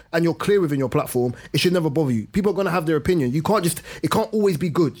platform and you're clear within your platform, it should never bother you. People are going to have their opinion. It can't always be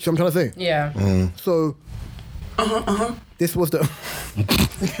good. See what I'm trying to say? Yeah. So, this was the...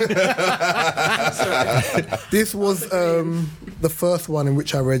 This was the first one in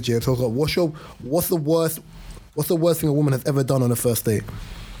which I read, yeah. So I was like, what's the worst thing a woman has ever done on a first date?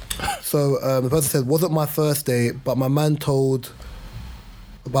 So the person said, wasn't my first date, but my man told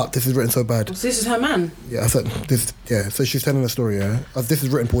about this is written so bad. So this is her man? Yeah, I said this. Yeah, so she's telling a story. Yeah, this is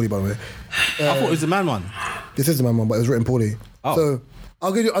written poorly, by the way. I thought it was the man one. This is the man one, but it was written poorly. Oh. So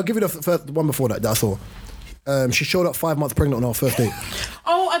I'll give you the first one before that I saw. She showed up 5 months pregnant on our first date.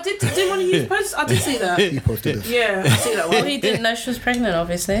 Oh, I did one of you post? I did see that. He posted this. Yeah, I see that one. Well, he didn't know she was pregnant,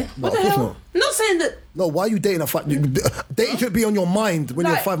 obviously. What the hell? I'm not saying that. No, why are you dating dating should be on your mind when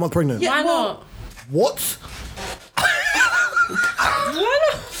you're 5 months pregnant. Yeah, Why not? What? Why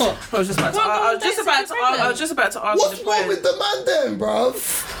not? I was just about to argue What's the wrong point. with the man then, bruv?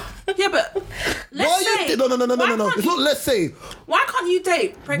 Yeah, but let's say. No. It's not let's say. Why can't you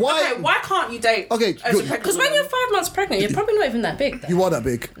date? Why can't you date? Okay, Because when you're 5 months pregnant, you're probably not even that big. Then. You are that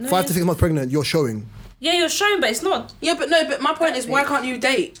big. 5 to 6 months pregnant, you're showing. Yeah, you're showing, but it's not. Yeah, but my point is, why can't you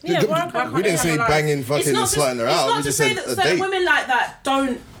date? Yeah, why can't We didn't say banging, fucking, and slutting her out. We just said that a certain date. women like that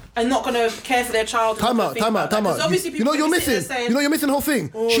are not going to care for their child. Time out. Obviously, You know you're missing. You know you're missing the whole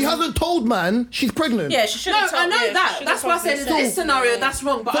thing. She hasn't told man she's pregnant. Yeah, she should have told. I know that. That's why I said in this scenario that's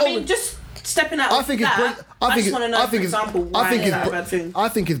wrong. But I mean, just stepping out. I think it's. I just want to know, for example, why is that a bad thing? I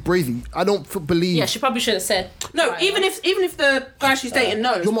think it's brazy. I don't believe. Yeah, she probably should have said. No, even if the guy she's dating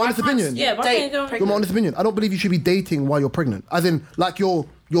knows. Your honest opinion. Yeah, your honest opinion. I don't believe you should be dating while you're pregnant. As in, like you're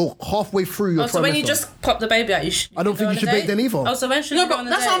halfway through your trimester. So when you just pop the baby out, I don't think you should date then either. Oh, so when should you go on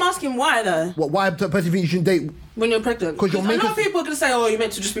the that's date? why I'm asking why though. Why do you think you shouldn't date when you're pregnant? Because you're a lot of people are going to say, you're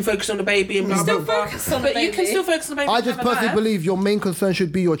meant to just be focused on the baby and blah, blah, blah. But you can still focus on the baby. I just personally believe your main concern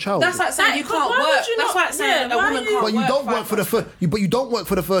should be your child. That's like saying you can't work. That's like saying a woman can't work. But you don't work for the first. But you don't work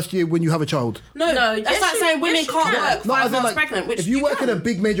for the first year when you have a child. No, that's like saying women can't work 5 months pregnant. Which if you work in a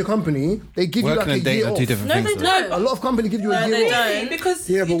big major company, they give you like a year off. No, they don't. A lot of companies give you a year off. Because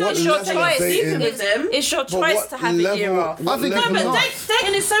it's your choice. It's your choice to have a year off. I think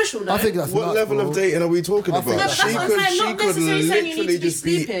dating is social. I think that's what level of dating are we talking about? She could literally just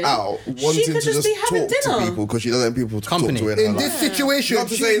be out wanting to just talk to people because she doesn't have people to talk to in this situation. Not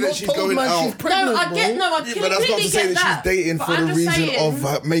to say that she's going out. No, I get. No, I completely get that. But that's not to say that she's dating for the reason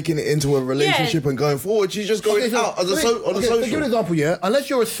of making it into a relationship and going forward. She's just going out on a social. To give an example, yeah. Unless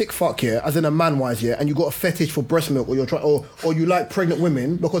you're a sick fuck, yeah, as in a man wise, yeah, and you got a fetish for breast milk, or you're trying, or you like pregnant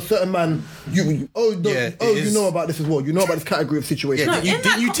women, because certain man, you know about this as well. You know about this category of situation. Yeah,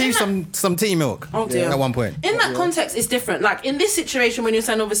 did you teach some tea milk? Oh dear. At one point. In that context, it's different. Like in this situation, when you're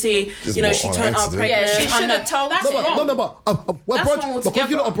saying obviously, she turned out pregnant. Yeah, she should have told. That's wrong. Because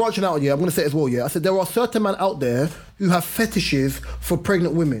you're not branching out, yeah. I'm gonna say it as well, yeah. I said there are certain men out there who have fetishes for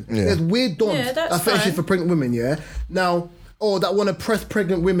pregnant women. Yeah. There's weird dons that have fetishes for pregnant women, yeah. Now, that want to press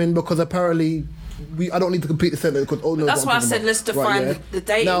pregnant women because apparently. I don't need to complete the sentence because that's why I said let's define the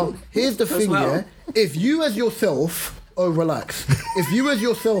dating. Now, here's the thing, yeah. If you as yourself, relax. If you as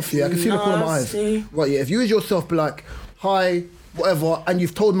yourself, yeah, I can see the corner of my eyes. Right, yeah. If you as yourself be like, hi, whatever, and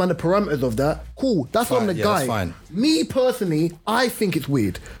you've told man the parameters of that, cool. That's on the guy. That's fine. Me personally, I think it's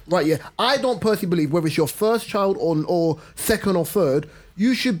weird. Right, yeah. I don't personally believe whether it's your first child or second or third,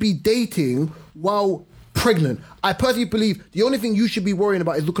 you should be dating while pregnant. I personally believe the only thing you should be worrying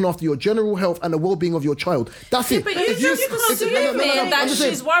about is looking after your general health and the well-being of your child. That's it. But you can't do that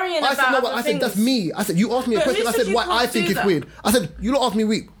she's worrying about I said that's me. I said you asked me a question. I said why I think it's weird. I said you don't ask me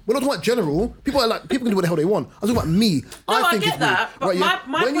weak. We're not talking about general. People can do what the hell they want. I'm talking about me. I think it's weird. But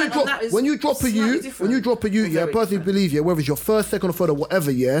my point on that is when you drop a you, yeah, I personally believe, yeah, whether it's your first, second, or third, or whatever,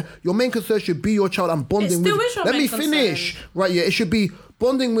 yeah, your main concern should be your child and bonding with. Let me finish. Right, yeah, it should be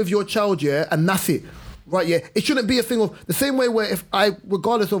bonding with your child, yeah, and that's it. Right, yeah. It shouldn't be a thing of the same way where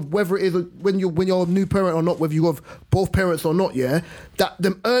regardless of whether it is when you're a new parent or not, whether you have both parents or not, yeah, that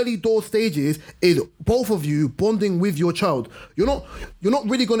them early door stages is both of you bonding with your child. You're not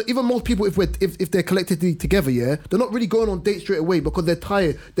really gonna, even most people if they're collectively together, yeah, they're not really going on dates straight away because they're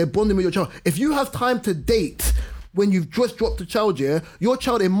tired. They're bonding with your child. If you have time to date when you've just dropped a child, yeah, your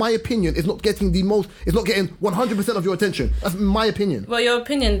child, in my opinion, is not getting 100% of your attention. That's my opinion. Well, your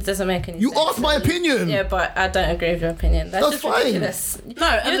opinion doesn't make any sense. You asked my opinion. Yeah, but I don't agree with your opinion. That's just fine. Ridiculous. No,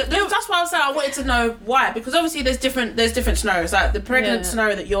 that's why I was saying I wanted to know why, because obviously there's different scenarios. Like the pregnant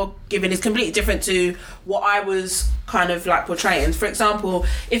scenario that you're giving is completely different to what I was kind of like portraying. For example,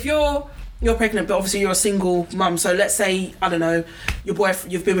 if you're pregnant, but obviously you're a single mum. So let's say, I don't know,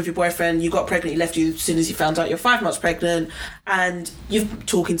 you've been with your boyfriend, you got pregnant, he left you as soon as you found out you're 5 months pregnant, and you're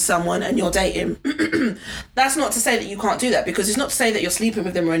talking to someone and you're dating. That's not to say that you can't do that, because it's not to say that you're sleeping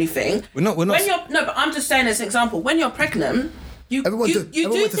with them or anything. We're not. But I'm just saying as an example, when you're pregnant, everyone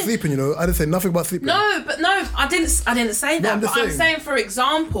went to sleeping, I didn't say nothing about sleeping. No, I didn't say that. I'm saying, for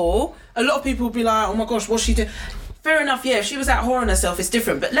example, a lot of people will be like, oh my gosh, what's she doing? Fair enough, yeah, if she was out whoring herself, it's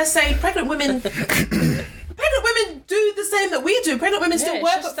different. But let's say pregnant women do the same that we do. Pregnant women still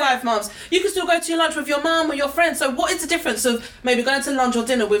work at 5 months. You can still go to your lunch with your mum or your friends. So what is the difference of maybe going to lunch or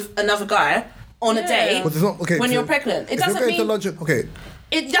dinner with another guy on a date when you're pregnant? It doesn't mean...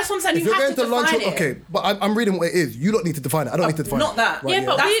 That's what I'm saying, you have to define it. Okay, but I'm reading what it is. You don't need to define it. I don't need to define it. Not that. Right,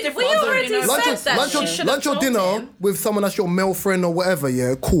 but we already said that. Lunch or dinner with someone that's your male friend or whatever,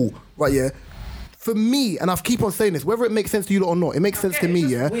 yeah, cool. Right, yeah. For me, and I keep on saying this, whether it makes sense to you or not, it makes sense to me,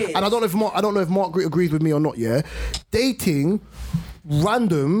 yeah. Weird. And I don't know if Mark agrees with me or not, yeah. Dating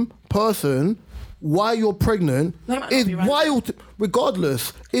random person while you're pregnant is wild.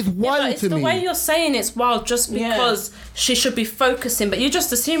 Regardless, it's wild to me. It's the way you're saying it's wild just because she should be focusing, but you're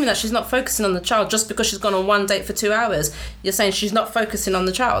just assuming that she's not focusing on the child just because she's gone on one date for 2 hours. You're saying she's not focusing on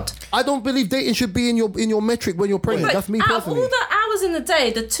the child. I don't believe dating should be in your metric when you're pregnant. That's me personally. All the hours in the day,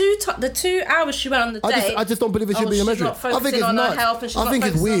 the 2 hours she went on the date, I just don't believe it should be in your metric. I think it's nuts. I think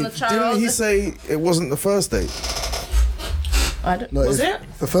it's weird. Didn't he say it wasn't the first date? Was it?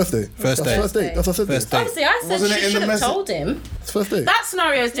 The first day. First date. That's what I said. First date. Obviously, I said she should have told him. It's first date. That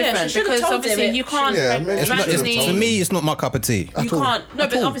scenario is different because obviously you can't. To me, it's not my cup of tea. You can't. No,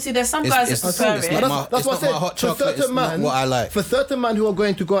 but obviously there's some guys that prefer it. That's what I said. Hot chocolate. It's not what I like. For certain men who are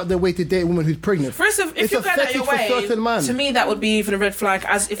going to go out their way to date a woman who's pregnant. First, if you're going out your way, to me that would be even a red flag.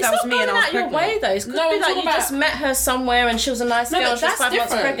 As if that was me and I was pregnant. It's not going out your way though. It could be like you just met her somewhere and she was a nice girl. She's 5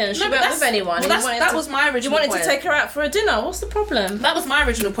 months pregnant. She weren't with anyone. That was my original point. You wanted to take her out for a dinner. What's the problem? That was my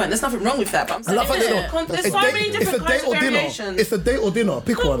original point. There's nothing wrong with that. But I'm saying there's so many different kinds of variations. It's a date or dinner.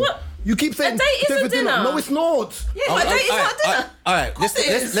 Pick one. You keep saying a date is a dinner. No, it's not. Yeah, a date is not a dinner. All right,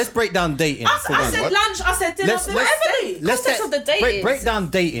 let's break down dating. I said lunch. I said dinner. Context of the dating. Break down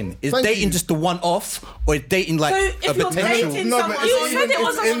dating. Is dating just the one-off, or is dating like a potential? You said it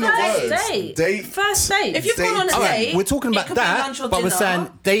was a first date. First date. If you've gone on a date, we're talking about that, but we're saying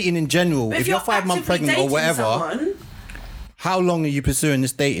dating in general. If you're 5 months pregnant or whatever, how long are you pursuing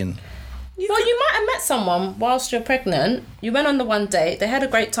this dating? Well, you might have met someone whilst you're pregnant. You went on the one date. They had a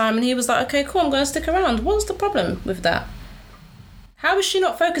great time, and he was like, "Okay, cool. I'm going to stick around." What's the problem with that? How is she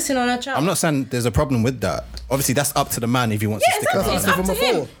not focusing on her child? I'm not saying there's a problem with that. Obviously, that's up to the man if he wants to stick around. It's up to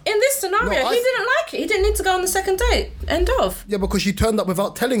him. In this scenario, he didn't like it. He didn't need to go on the second date. End of. Yeah, because she turned up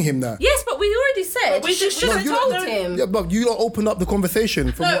without telling him that. Yes, but we already said we should have told him. Yeah, but you don't open up the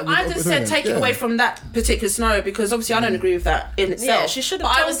conversation. I just said take it away from that particular scenario because obviously I don't agree with that in itself. Yeah, she should have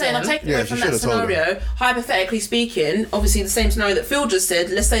told him. But I was saying I'm taking it away from that scenario. Hypothetically speaking, obviously the same scenario that Phil just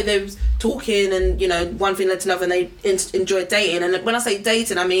said. Let's say they were talking and one thing led to another and they enjoyed dating. And when I say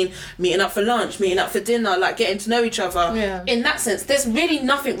dating, I mean meeting up for lunch, meeting up for dinner, like getting to know each other. Yeah. In that sense, there's really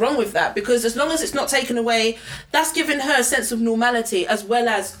nothing wrong with that because as long as it's not taken away, that's giving her a sense of normality as well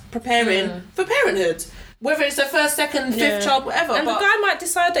as preparing for parenthood. Whether it's her first, second, fifth child, whatever. And the guy might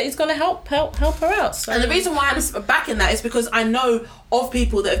decide that he's going to help her out. So. And the reason why I'm backing that is because I know of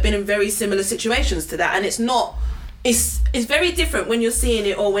people that have been in very similar situations to that, and it's not. It's very different when you're seeing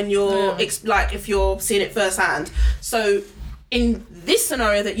it or when you're like if you're seeing it firsthand. So in this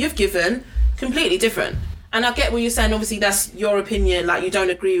scenario that you've given, completely different. And I get what you're saying. Obviously, that's your opinion. Like, you don't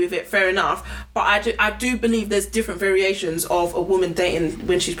agree with it. Fair enough. But I do believe there's different variations of a woman dating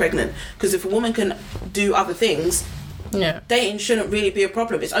when she's pregnant. Because if a woman can do other things, dating shouldn't really be a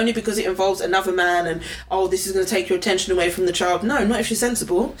problem. It's only because it involves another man and, this is going to take your attention away from the child. No, not if she's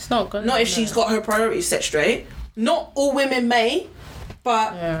sensible. It's not good. Not if she's got her priorities set straight. Not all women may,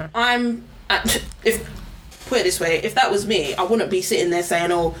 but put it this way, if that was me, I wouldn't be sitting there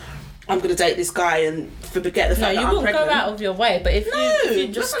saying, I'm going to date this guy and forget the fact that I'm pregnant. You won't go out of your way, but if you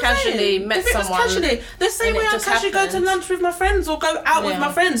just casually met someone... the same way I casually go to lunch with my friends or go out with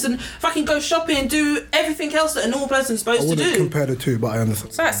my friends and fucking go shopping and do everything else that a normal person's supposed to do. I wouldn't compare the two, but I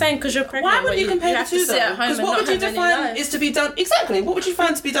understand. It's like saying because you're pregnant... Why would you compare the two though? Because what would you define is to be done... Exactly, what would you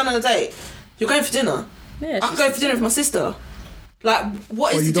find to be done on a date? You're going for dinner. Yeah, I could go for dinner with my sister. Like,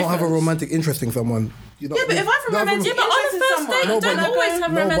 what is the difference? You don't have a romantic interest in someone. But if I'm romantic, but on the first date, you don't always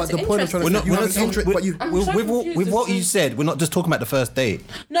have romantic interest. With what you said, we're not just talking about the first date.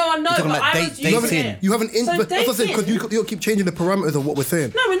 No, I know. We're talking about dating. You have an interest. That's what I said, because you keep changing the parameters of what we're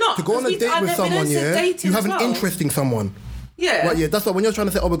saying. No, we're not. To go on a date with someone, you have an interest in someone. Yeah. Right, that's why when you're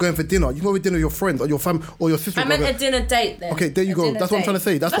trying to say, we're going for dinner, you go with dinner with your friends or your fam or your sister. I meant a dinner date then. Okay, there you go. That's what I'm trying to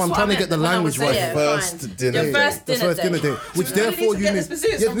say. That's why I'm trying to get the language right. First dinner date. The first dinner date. Which therefore you mean... Yes,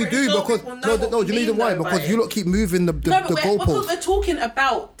 we do, because... No, do you know why? Because you lot keep moving the goalposts. Because we're talking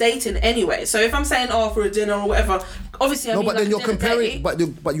about dating anyway. So if I'm saying, for a dinner or whatever, obviously I mean, but then you're comparing... But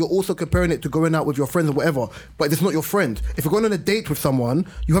you're also comparing it to going out with your friends or whatever. But it's not your friend. If you're going on a date with someone,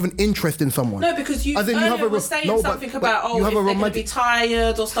 you have an interest in someone. No, because you were saying something about, if they're going to be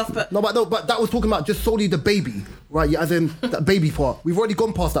tired or stuff, but that was talking about just solely the baby, right? Yeah, as in that baby part. We've already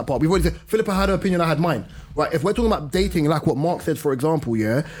gone past that part. We've already said Philippa had her opinion, I had mine, right? If we're talking about dating, like what Mark said, for example,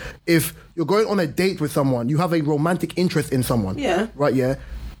 if you're going on a date with someone, you have a romantic interest in someone, right? Yeah,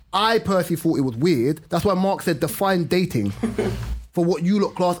 I personally thought it was weird. That's why Mark said define dating for what you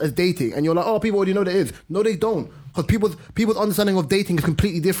look class as dating, and you're like, people already know what it is. No, they don't, because people's understanding of dating is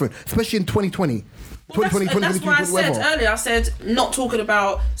completely different, especially in 2020. That's why I said earlier, I said not talking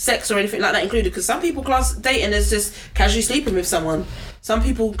about sex or anything like that included, because some people class dating as just casually sleeping with someone. Some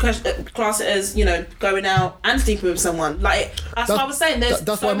people class it as, going out and sleeping with someone. Like, that's what I was saying, there's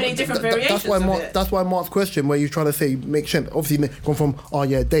so many different variations of it. That's why Mark's question, where you're trying to say, make sense, obviously gone from,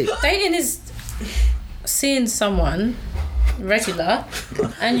 date. Dating is seeing someone regular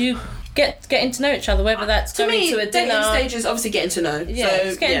and you getting to know each other, whether that's going to a dinner. Dating stage is obviously getting to know. Yeah, so,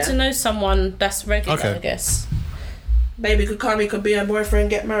 it's getting to know someone that's regular, I guess. Baby could be her boyfriend,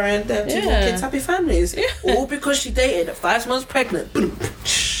 get married, have 2 more kids, happy families. Yeah. All because she dated at 5 months pregnant. No,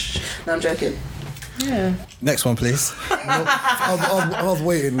 I'm joking. Yeah. Next one, please. I was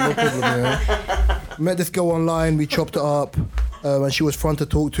waiting, no problem. Met this girl online, we chopped it up, and she was fun to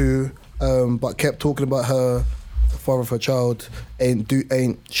talk to, but kept talking about her father of her child, ain't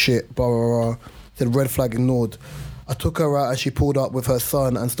shit, blah, blah, blah. Said red flag ignored. I took her out and she pulled up with her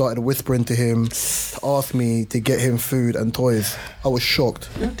son and started whispering to him to ask me to get him food and toys. I was shocked.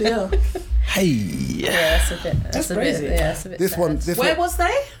 Oh dear. Hey. Yeah, that's a bit. This one. Where was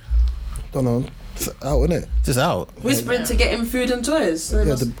they? Don't know. It's out, innit? Just out. Whispering to get him food and toys.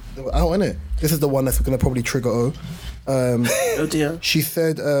 Yeah, out, innit? This is the one that's gonna probably trigger oh dear. She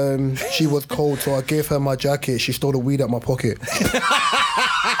said she was cold, so I gave her my jacket. She stole the weed out my pocket.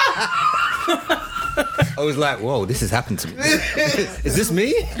 I was like, whoa, this has happened to me. Is this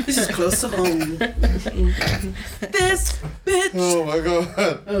me? This is close to home. This bitch. Oh my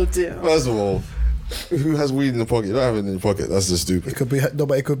god. Oh dear. First of all, who has weed in the pocket? You don't have it in your pocket. That's just stupid. It could be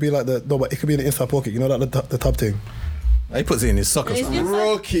but it could be like it could be in the inside pocket. You know, like the tub thing. He puts it in his sock or something.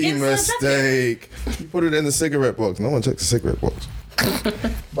 Rookie mistake. You put it in the cigarette box. No one checks the cigarette box.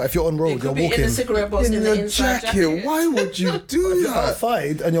 But if you're on road, you're walking in the cigarette box in the inside jacket. Why would you do that? You're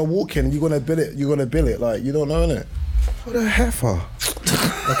outside and you're walking, you're gonna bill it. Like, you don't know, innit? What a heifer.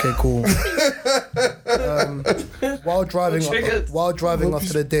 Okay, cool. While driving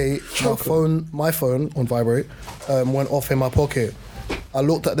after the date, my phone on vibrate went off in my pocket. I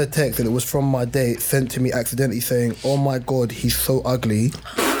looked at the text and it was from my date, sent to me accidentally, saying, "Oh my god, he's so ugly."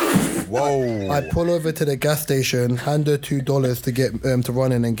 Whoa. I pull over to the gas station, hand her $2 to get to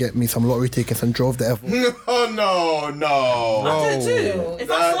run in and get me some lottery tickets, and drove the F. No. I do too.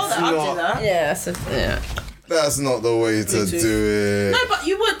 If I saw that, I'd do that. Yeah, That's not the way to do it. No, but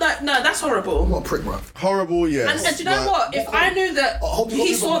you would like. No, that's horrible. What a prick, bro. Horrible, yes. And do you know what? If I knew that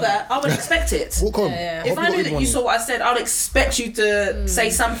he saw that, I would expect it. Walk on. If I knew that you saw what I said, I would expect you to say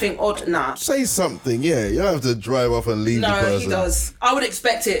something odd. Nah. Say something, yeah. You don't have to drive off and leave the person. No, he does. I would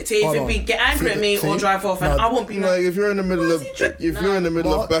expect it to either get angry at me or drive off, and I won't be like. If you're in the middle of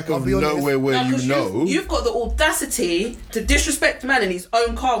back of nowhere where you know, you've got the audacity to disrespect the man in his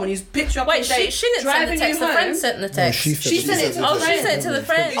own car when he's picked you up. Wait, she didn't send the text. The friend sent the text. She sent it to the friend. She sent it to the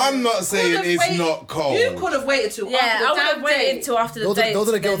friend. I'm not saying it's not cold. You could have waited till I would have waited till after the date. Those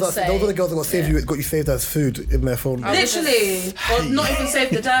are the girls that got you saved as food in their phone. Literally, or not even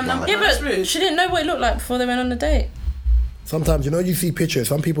saved the damn number. Yeah, but she didn't know what it looked like before they went on the date. Sometimes you see pictures.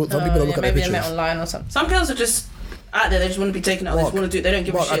 Some people don't look at the pictures. Maybe they met online or something. Some girls are just out there. They just want to be taken out. They just want to do it. They don't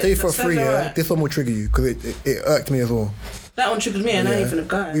give a shit. I tell you for free, this one will trigger you because it irked me as well. That one triggered me, and I ain't even a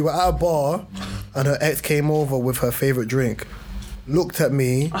guy. We were at a bar, and her ex came over with her favourite drink, looked at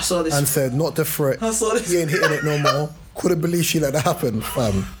me, and said, "Not to fret. I saw this. He ain't hitting it no more." Couldn't believe she let that happen,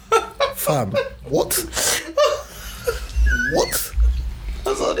 fam. What? What?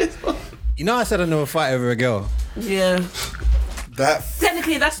 I saw this one. You know, I said I never fight over a girl. Yeah.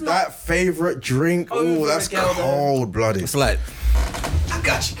 Technically, that's not that favourite drink. Oh, that's cold blooded. It's like, I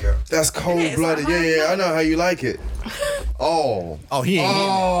got you, girl. That's cold blooded. Yeah, I know how you like it. Oh, he ain't.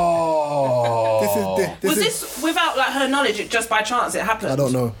 Was this without like her knowledge? Just by chance it happened. I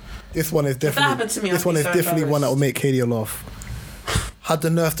don't know. This one is definitely. If that happened to me, this one is definitely one that will make Katie laugh. Had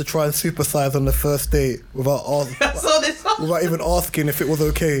the nerve to try and supersize on the first date without I saw this one. without even asking if it was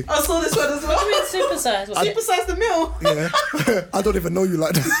okay. I saw this one as well. What do you mean supersize? Supersize the meal. Yeah. I don't even know you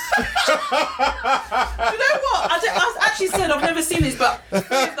like that. You know what? I actually said I've never seen this, but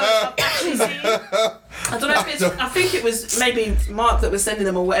I've actually seen. I don't know if it's. I think it was maybe Mark that was sending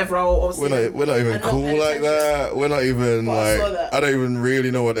them or whatever. We're not even cool like that. We're not even I don't even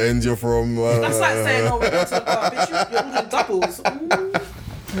really know what end you're from. That's like saying, we're going to the bar, bitch, you're ordering doubles.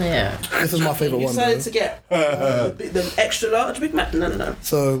 Yeah. This is my favourite one. You decided to get the extra large Big Mac? No.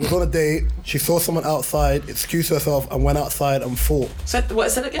 So we was on a date. She saw someone outside, excused herself, and went outside and fought. Said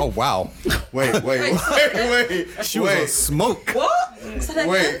again? Oh wow! Wait. She was on smoke. What?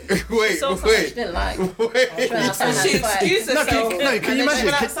 Wait. She didn't like. She excused herself. No, can you imagine?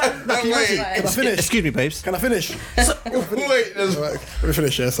 Can I finish? Excuse me, babes. Can I finish? Wait. Alright, let me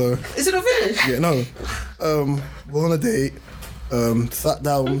finish. Yeah. So. Is it not finished? Yeah. No. We're on a date. Sat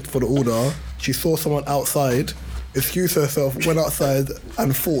down for the order. She saw someone outside, excused herself, went outside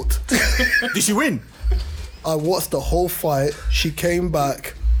and fought. Did she win? I watched the whole fight. She came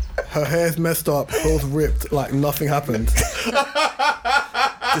back. Her hair's messed up, clothes ripped, like nothing happened.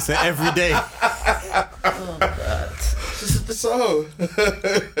 Just every day. Oh God. So.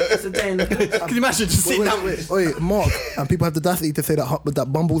 It's a day in the Can you imagine just sitting down? Wait, Mark, and people have the audacity to say that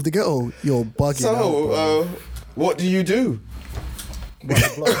Bumble's the ghetto. You're bugging out, bro. What do you do?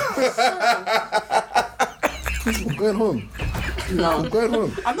 I'm going home. No. I'm going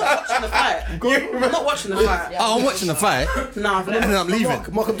home. I'm not watching the fight. I'm not watching the fight. Oh, I'm watching the fight. No, And then I'm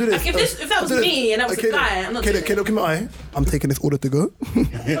leaving. Mark, I'm doing this. If that was me and that was a guy, I'm not doing it. Look in my eye. I'm taking this order to go.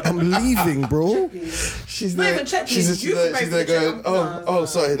 I'm leaving, bro. She's Not there. even check me. She's You can there make the going. check. Oh,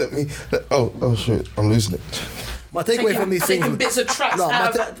 sorry. Oh shit! I'm losing it. My takeaway from these things. Taking bits of tracks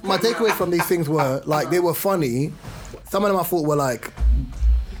out of my takeaway from these things were like they were funny. Some of them I thought were like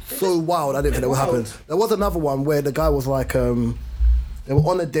so wild. I didn't think that would happen. There was another one where the guy was like, they were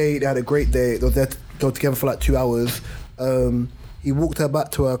on a date. They had a great date. They were there to go together for like 2 hours. He walked her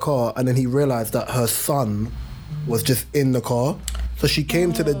back to her car, and then he realized that her son was just in the car. So she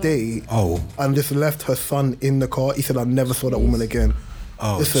came to the date and just left her son in the car. He said, "I never saw that woman again."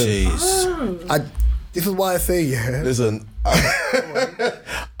 Oh, jeez. This is why I say, Listen, I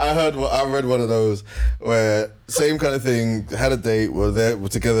read one of those where same kind of thing. Had a date. We're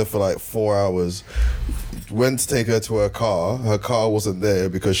together for like 4 hours. Went to take her to her car. Her car wasn't there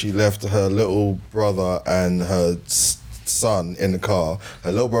because she left her little brother and her son in the car.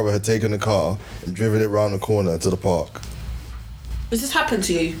 Her little brother had taken the car and driven it round the corner to the park. Has this happened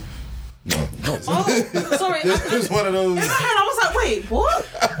to you? No. Oh, sorry. This was one of those. In my head, I was like, wait, what?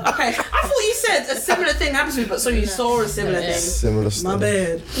 Okay, I thought you said a similar thing happened to me, but so you saw a similar thing. Similar stuff. My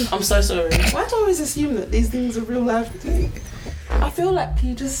bad. I'm so sorry. Why do I always assume that these things are real life things? I feel like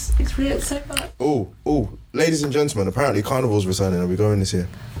you just experienced so much. Oh, ladies and gentlemen, apparently Carnival's returning. Are we going this year?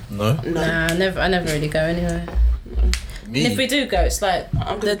 No. Nah, I never really go anywhere. And if we do go, it's like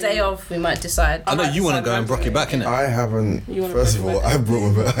the day of we might decide. I know you want to go and rock your back, innit? I haven't. First of all, I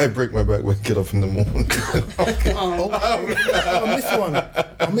break my back when I get up in the morning.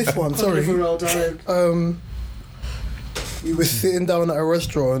 I missed one. Sorry. We were sitting down at a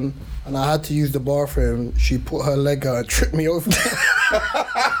restaurant and I had to use the bathroom. She put her leg out and tripped me over.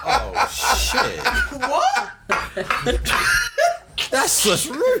 Oh, shit. What? That's just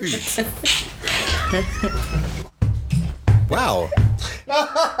rude. Wow.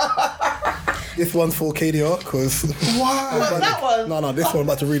 This one's for KDR because. Wow. That one? No, this one I'm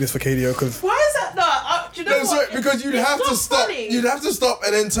about to read this for KDR because. Why is that not? Do you know what? Sorry, because you'd have to stop. Funny. You'd have to stop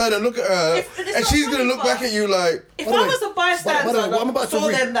and then turn and look at her, and she's gonna look back at you like. If I was a bystander, what I'm about to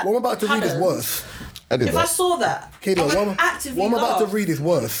read, what I'm about to read is worse. If I saw that, KDR, what I'm about to read is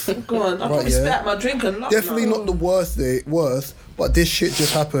worse. Go on, I'll probably spit out my drink and laugh. Definitely not the worst, but this shit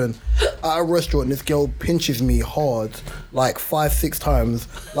just happened at a restaurant. This girl pinches me hard, like 5-6 times,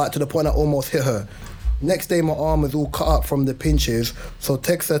 like to the point I almost hit her. Next day, my arm is all cut up from the pinches, so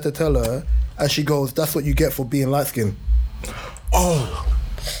text her to tell her, and she goes, "That's what you get for being light skinned." Oh.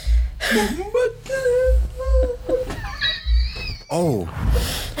 Oh.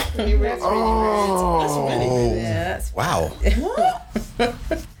 That's Wow. What?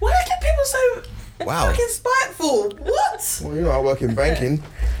 Why are people so fucking spiteful? What? Well, you know I work in banking.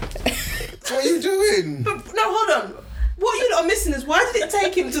 What are you doing? No, hold on. What you lot are missing is why did it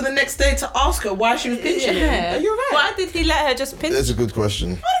take him to the next day to ask her why she was pinching him? Are you right? Why did he let her just pinch? That's a good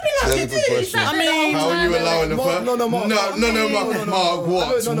question. I'd be like, That's a good question. I mean, how are you allowing the first? No, Mark,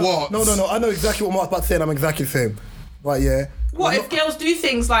 what? What? No. I know exactly what Mark's about to say, and I'm exactly the same. Right? Yeah. What if girls do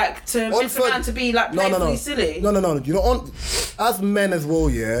things like to miss a man to be like playfully silly? No. You know, as men as well,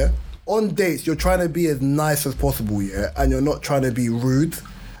 yeah. On dates, you're trying to be as nice as possible, yeah, and you're not trying to be rude.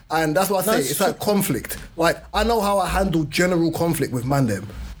 And that's what I say. It's like conflict. Like I know how I handle general conflict with mandem.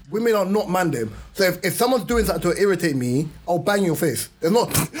 Women are not mandem. So if someone's doing something to irritate me, I'll bang your face. There's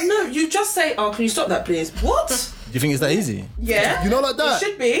not. No, you just say, "Oh, can you stop that, please?" What? Do you think it's that easy? Yeah. You know, like that. It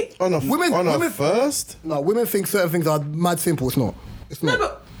should be. On a Women first? No, women think certain things are mad simple. It's not. It's not. No,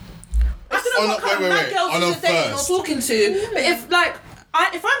 but I don't know what kind of mad girls you're dating or talking to. But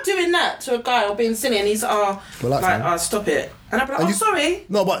if I'm doing that to a guy or being silly and he's stop it, and I'm like, sorry.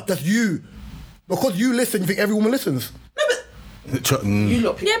 No, but that's you. Because you listen, you think every woman listens. No, but you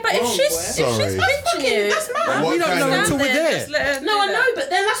lot. Yeah, but if she's pinching you, that's mad. We don't know until we're there. No, I know, but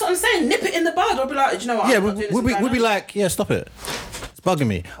then that's what I'm saying. Nip it in the bud. I'll be like, do you know what? Yeah, we'll be like, yeah, stop it. It's bugging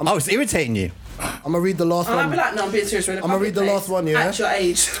me. It's irritating you. I'm gonna read the last one. I'll be like, no, I'm being serious. I'm gonna read the last one, yeah. At your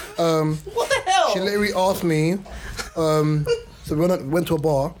age. What the hell? She literally asked me. So we went to a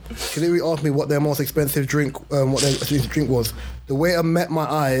bar. She literally asked me what their most expensive drink, was. The waiter met my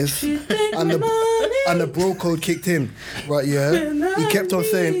eyes, and the bro code kicked in. Right, yeah. He kept on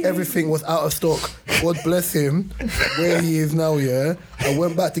saying everything was out of stock. God bless him, where he is now, yeah. I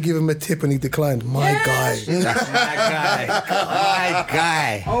went back to give him a tip and he declined. My guy. My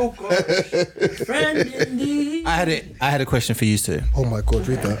guy. Oh God. Friend indeed. I had a question for you too. Oh my God,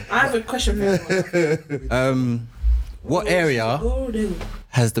 read that. I have a question for you. What area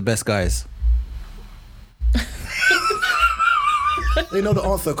has the best guys? They know the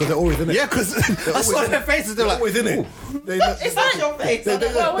answer because they're always in it. Yeah, because I saw their faces. They're like, always in it. It's not your face.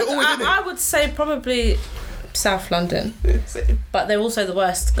 I would say probably South London, but they're also the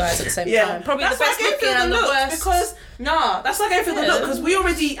worst guys at the same time. Probably that's the best looking and the worst. Because that's like going for the look. Because we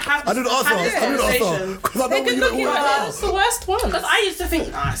already have. I did the answer. Because I They're good looking, but that's the worst one. Because I used to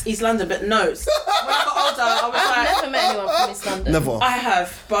think, it's East London, but no. When I got older, I was like, I've never met anyone from East London. Never. I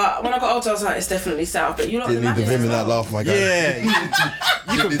have, but when I got older, I was like, it's definitely South. But you lot Didn't need the vim in that laugh, my guy. Yeah,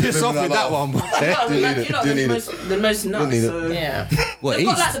 you can piss off with that one. The most nuts. So. Yeah. What, They've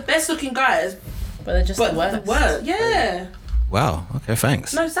got East? like the best looking guys, But they're just the worst. Yeah. Wow. Okay.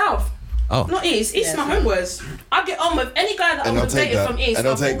 Thanks. No, South. Oh. Not East. East is my homeboys. I get on with any guy that And I've they'll take dated that. from East. And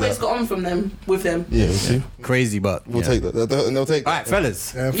they'll I've take always that. got on with them. Yeah, you see? Crazy, but We'll take that. And they'll take that. All right,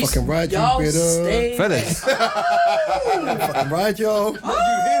 fellas. Yeah, fucking right, you Y'all bitter. stay. Fellas. Fucking right, yo.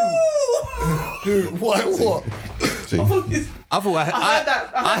 Dude, what? See? I thought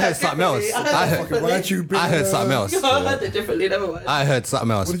I heard something else. Fucking right, you bitter. I heard something else. I heard it differently, never mind. I heard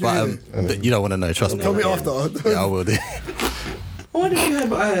something else, did but you don't want to know. Trust me. Tell me after. Yeah, I will do. What did you hear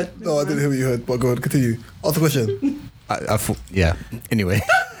what I heard? No, I didn't hear what you heard, but go on, continue. Ask the question. I thought. Yeah. Anyway.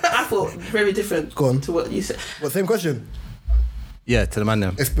 I thought very different Go on. to what you said. What, same question? Yeah, to the man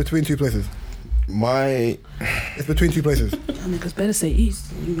now. It's between two places. It's between two places. Niggas better say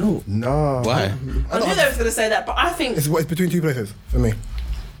East, you know. Nah. Why? I knew they was going to say that, but I think It's between two places for me.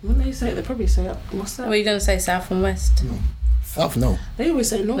 when they say it, they probably say, what's that? Were you going to say South and West? South, no. They always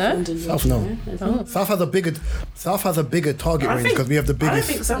say North No? London. South, no. Oh. South has a bigger target range because we have the I don't biggest.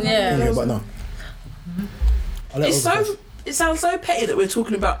 think South Yeah. Yeah, but no. I'll let It's Oz so it sounds so petty that we're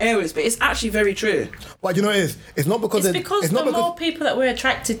talking about areas, but it's actually very true. But you know what it is? It's not because it's not because more people that we're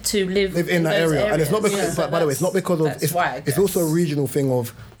attracted to live in that area, areas. and it's not because. By the way, it's not because of. It's also a regional thing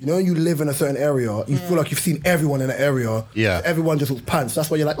of, you know, you live in a certain area, you feel like you've seen everyone in the area. Yeah. So everyone just looks pants. That's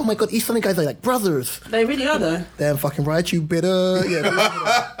why you're like, oh my god, East London guys are like brothers. They really are though. Damn fucking right, you bitter.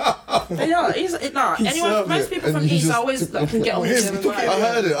 Yeah. They are. Anyone, most people from East always can get on with them. I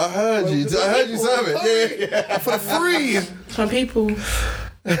heard it. I heard you serve it. Yeah. For free. Some people.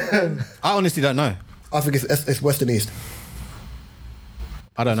 I honestly don't know. I think it's West and East.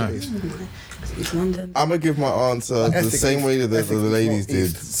 I don't know. East London. I'm gonna give my answer the same way that the ladies did,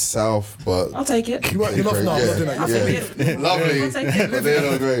 South, but I'll take it. You're not doing that. I'll take it. Lovely. I'll take it. But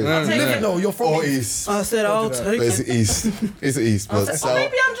they're not great. No, you're from Or East. I said I'll take But it's it. East. It's East, but South.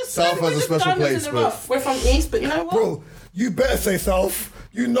 Maybe I'm just South has a special place, but we're from East, but you know what? Bro, you better say South.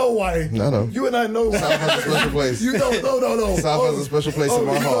 You know why. No. You and I know why. South has a special place. You don't. No. South has a special place in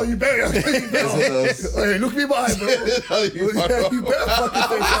my heart. You better. Hey, look me in my eye, bro. You better fucking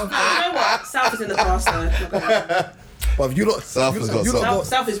say South. You know what? South is in the past though. But you lot, South has got something.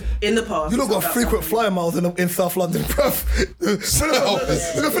 South is in the past. You lot got frequent flyer miles in South London, bruv.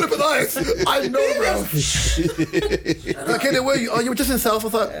 Philip and I know, bruv. Okay, then where you were just in South. I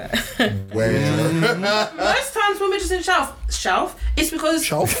was like, Where? Most times when we're just in South, it's because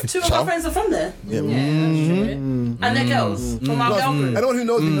two of our friends are from there. Yeah, and they're girls from our girl group. Anyone who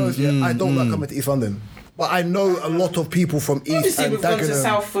knows me knows. Yeah, I don't like coming to East London. But I know a lot of people from East Obviously, and we've gone to Dagenham.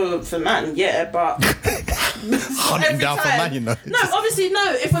 South for Man, yeah, but Hunting down for Man, you know. No, obviously,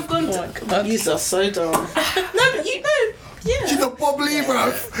 no. If we've gone to, you are so dumb. No, but you know, yeah. She's a Bob Lee,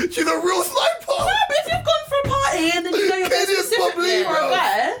 bruv. She's a real sniper. No, but if you've gone for a party and then you know you're going specifically for a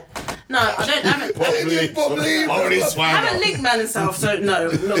guy. No, I haven't Bob Lee, bruv. I haven't linked Man in South, so no,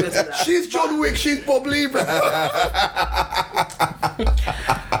 I'm not going to do that. She's John Wick, she's Bob Lee, bruv.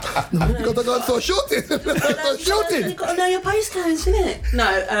 Because I got so shooting. You've got to know your postcodes, innit?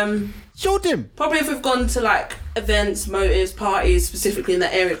 No, Showed him. probably if we've gone to like events, motives, parties, specifically in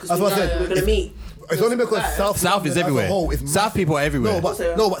that area, because we know we're going to meet. It's only because South is London everywhere. As a whole is South massive. people are everywhere.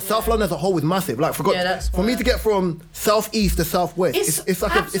 No, but South London as a whole is massive. Like, for me to get from southeast to southwest, it's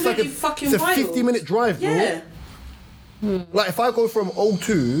like a 50-minute drive, bro. Yeah. Like, if I go from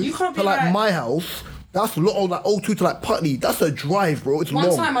O2 You can't to be like like- my house, that's a lot of like O2 to like Putney. That's a drive, bro. It's One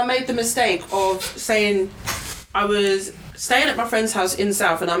long. time I made the mistake of saying I was staying at my friend's house in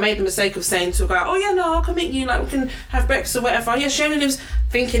South, and I made the mistake of saying to a guy, oh yeah, no, I'll come meet you, like we can have breakfast or whatever. Yeah, she only lives,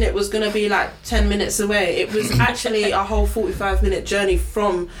 thinking it was going to be like 10 minutes away. It was actually a whole 45-minute journey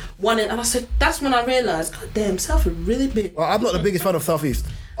from one end, and I said, that's when I realised, god damn, South is really big. Well, I'm not the biggest fan of Southeast.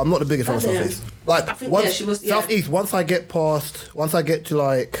 I'm not the biggest fan of Goddamn. Southeast. Like, I think, once, yeah, she was- yeah. Southeast, once I get to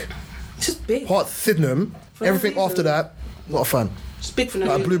like It's just big. parts Sydenham, no everything reason. after that, not a fan. Just big for no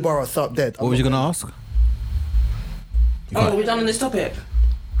Like reason. Blue Borough, South dead. What was you gonna ask? Oh, we're done on this topic.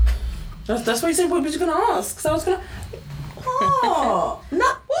 That's what you said. What was you gonna ask? Because I was gonna. Oh,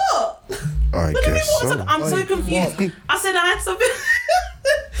 not what? I Look at me. guess What was so. I? I'm so confused. I said I had something.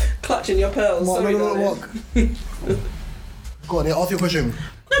 Clutching your pearls. Sorry, darling. Go on, yeah, ask your question.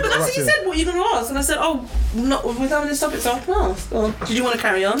 No, but that's what you said. What are you gonna ask? And I said, oh, no, we're done with this topic, so I can ask. Oh, did you want to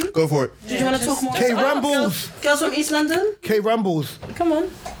carry on? Go for it. Did you want to talk more? K Oh, Rambles. Girls from East London. K Rambles. Come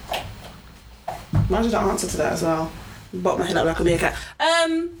on. Imagine the answer to that as well. Bottom my head up like a meerkat.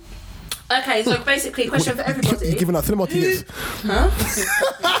 Okay, so basically, question for everybody. You're giving out cinema tickets.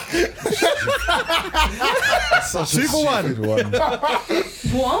 Such a Super one. stupid one.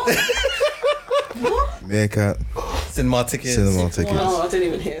 What? Meerkat. Cinema tickets. Cinema tickets. Oh, I didn't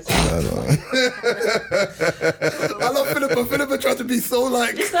even hear. I love Philippa. Philippa tried to be so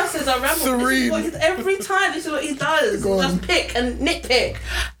like. This guy says I ramble. Serene. Every time, this is what he does. Go on. Just pick and nitpick.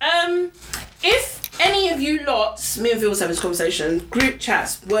 If any of you lots, me and Phil was having this conversation, group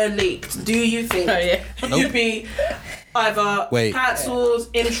chats were leaked, do you think Oh, yeah. you'd be either Wait. cancelled,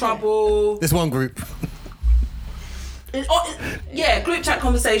 in trouble? There's one group. Yeah, group chat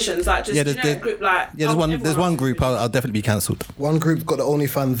conversations, like just group like. There's one group. I'll definitely be cancelled. One group's got the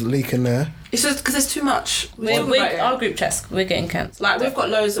OnlyFans leak in there. It's just because there's too much. Our group chats, we're getting cancelled. Like we've got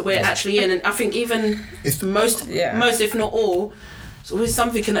loads that we're actually in, and I think even most if not all. So with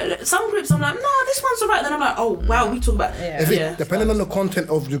something, some groups I'm like, no, this one's alright. Then I'm like, oh wow, we talk about Depending on the content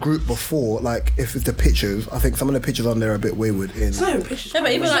of the group before, like if it's the pictures, I think some of the pictures on there are a bit wayward. It's not even pictures. No,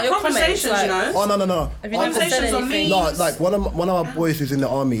 but even like your conversations, comments, you know. Oh no. Have you never said Conversations on anything? me. No, like one of my boys who's in the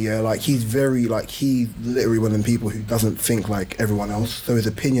army, yeah, like he's literally one of them people who doesn't think like everyone else. So his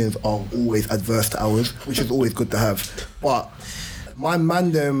opinions are always adverse to ours, which is always good to have. But my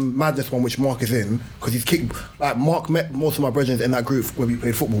Madness one, which Mark is in, because he's kicked. Like Mark met most of my brethren in that group when we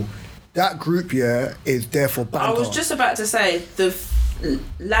played football. That group, is there for banter. I was just about to say the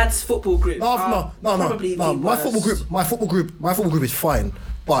lads football group. No. My football group is fine,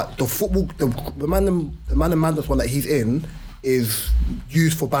 but the man and Madness one that he's in is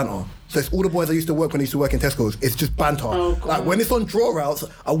used for banter. So it's all the boys I used to work when I used to work in Tesco's. It's just banter. Oh, God. Like when it's on draw outs,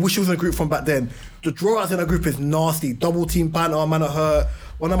 I wish it was in a group from back then. The draw outs in a group is nasty. Double team banter, man are hurt.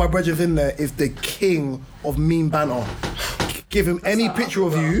 One of my brethren in there is the king of meme banter. Give him any picture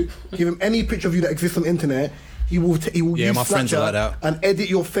of you. Give him any picture of you that exists on the internet. He will use my friends are like that. and edit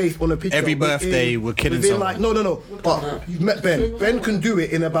your face on a picture. Every birthday we're killing someone. No. But you've met Ben. Ben can do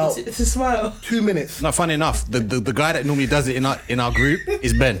it in about It's a smile. 2 minutes. No, funny enough, the guy that normally does it in our group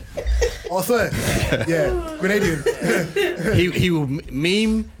is Ben. I swear. Yeah, Grenadian. He will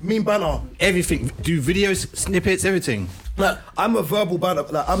meme banner. everything, do videos, snippets, everything. Like I'm a verbal banner.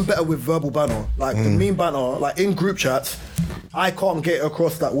 Like I'm better with verbal banner. Like the meme banner. Like in group chats, I can't get it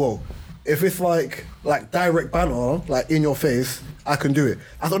across that well. If it's like direct banner, like in your face, I can do it.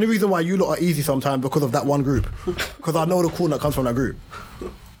 That's the only reason why you lot are easy sometimes, because of that one group. Because I know the corn that comes from that group.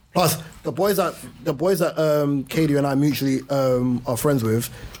 Plus the boys that Katie and I mutually are friends with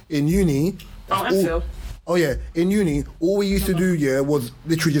in uni. In uni, all we used to do was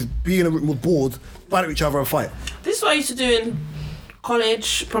literally just be in a room with boards, banter each other and fight. This is what I used to do in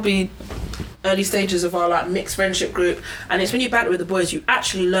college, probably early stages of our like mixed friendship group, and it's when you banter with the boys you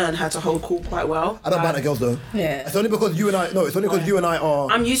actually learn how to hold cool quite well. I don't banter girls though. Yeah. It's only because you and I. No, it's only because you and I are.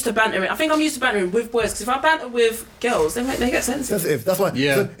 I'm used to bantering. I think I'm used to bantering with boys, because if I banter with girls, they get sensitive. That's why.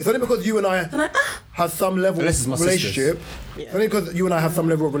 Yeah. It's only because you and I have some level of relationship. It's only because you and I have some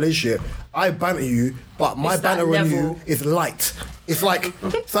level of relationship. I banter you, but my banter on you is light. It's like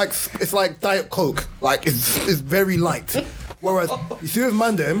Diet Coke. Like it's very light. Whereas you see with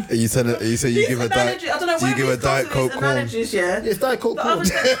Mandem, You said you give a Diet. I don't know Do you give a Diet Coke corn? it's Diet Coke. With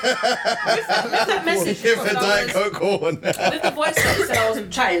that message, Give a Diet Coke corn. with the voice that said I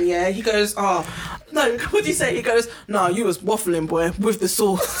wasn't chatting, he goes, no, what do you say? He goes, no, you was waffling, boy, with the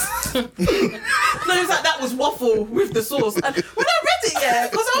sauce. No, he's like, that was waffle with the sauce. And when I read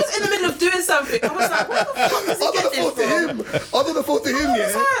it, because I was in the middle of doing something, I was like, where the fuck does he get this from? I did the thought to him,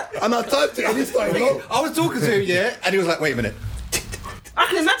 and I typed it and he started. I was talking to him, and he was like, wait a minute. I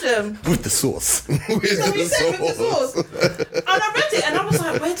can imagine. With the sauce. So he said with the sauce. And I read it and I was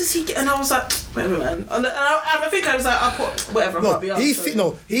like, where does he get? And I was like, whatever, man. And I think I was like, I put whatever.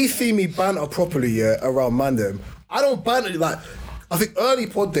 He's seen me banter properly around Mandem. I don't banter like. I think early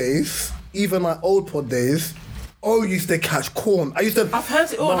pod days, even like old pod days. Used to catch corn. I've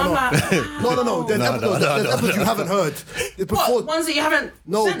heard it all, and I'm like, no. There's episodes you haven't heard. What? Ones that you haven't.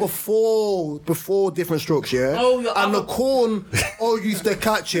 No, sent? before Different Strokes, yeah. And the corn used to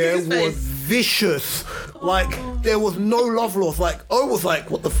catch was vicious. Like there was no love lost. Like was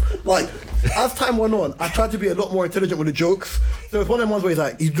like, what the like. As time went on, I tried to be a lot more intelligent with the jokes. So it's one of them ones where he's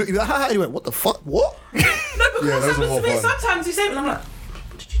like, haha, and he went, what the fuck, what? No, because that happens to me sometimes. You say it, and I'm like,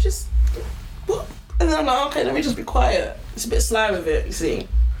 did you just what? And then I'm like, okay, let me just be quiet. It's a bit sly with it, you see.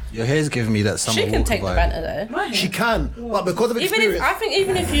 Your hair's giving me that Summer Walker She can take vibe. the banter though. She can, but because of experience.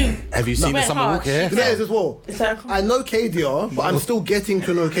 Even if you Have you seen the Summer Walker hair? As well. I know Kadia, but I'm still getting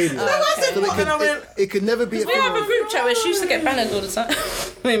to know Kadia. It could never be. we have a group chat where she used to get bantered all the time.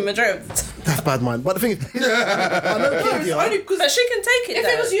 I mean, majority of the time. That's bad, man. But the thing is, I know Kadia. But she can take it. If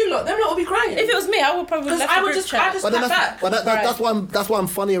it was you lot, them lot would be crying. If it was me, I would probably left the group chat. That's why I'm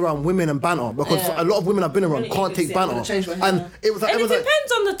funny around women and banter, because a lot of women I've been around can't take banter, and it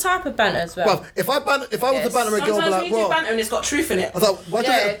depends on the type of banter as well. Bruv, if I was to banter a girl, I'd be like, you do banter and it's got truth in it. I was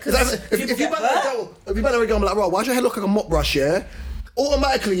like, if you banter a girl, I'm like, why does your head look like a mop brush? Yeah.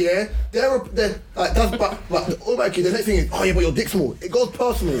 Automatically, automatically the next thing is, but your dick's small. It goes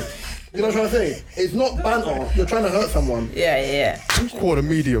personal. You know what I'm trying to say? It's not banter. You're trying to hurt someone. Yeah. Quite a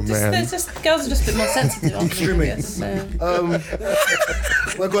medium, man. Girls are just a bit more sensitive. Extremely.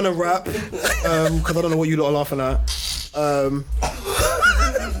 We're gonna wrap because I don't know what you lot are laughing at.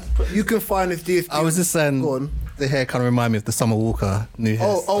 You can find this DSP. I was just saying, the hair kind of remind me of the Summer Walker new hair.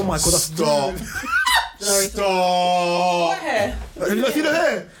 Oh my god! Stop. Stop. What hair? Did you not see the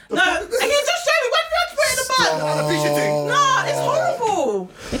hair? No, and you just showed me. Why did you have to put it in the bag? Alopecia thing. No, it's horrible.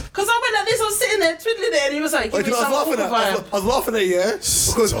 Because I went like this, I was sitting there twiddling it, and he was like, give me some I was laughing at it, yeah?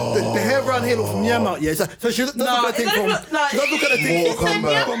 Because the hair around here looks from Nyam yeah? So she doesn't look at the thing from... She doesn't look at the thing from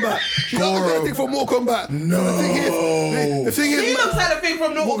Mortal Kombat. She doesn't look at the thing from Mortal Kombat. No. The thing is... He looks like the thing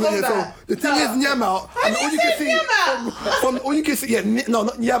from Mortal Kombat. The thing is Nyam out, and all you can see... All you can see... Yeah, no,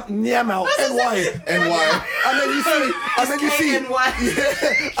 not Nyam out. NY. And then you see...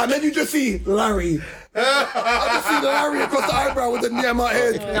 And then you just see Larry. I just see Larry across the eyebrow with the Nyam out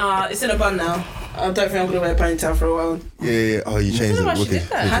head. Nah, it's in a bun now. I don't think I'm going to wear a ponytail for a while. Yeah. Oh, you changed it.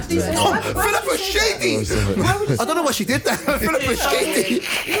 Philippa Shady. I don't know why she did that. Philippa Shady.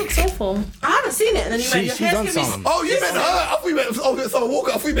 It looks awful. I haven't seen it. And then you went, your she's hair's done gonna something. Oh, you meant her? I thought you meant Summer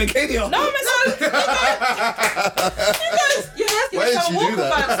Walker. I thought you meant Katie. No, You guys, your hair's Why did she do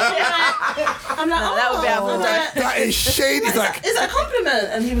that? I'm like, that would be our fault. That is shady. It's like... Is that a compliment?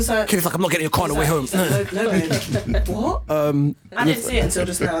 And he was like... Kitty's like, I'm not getting your car on the way home. No, what? I didn't see it until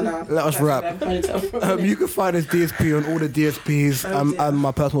just now. Let us wrap. You can find us DSP on all the DSPs and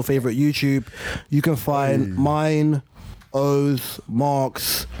my personal favourite YouTube. You can find mine, O's,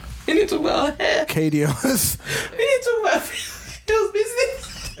 Mark's, We need to talk about our hair. KDO's. We need to talk about Phil's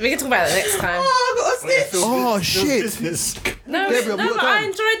business. We can talk about it next time. Oh, I got a stitch. Oh shit! No, Gabriel, no, have you got but time?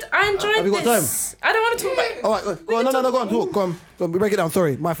 I enjoyed Have you got this. I don't want to talk about it. All right, go on. No, go on. Talk. Go on. Break it down.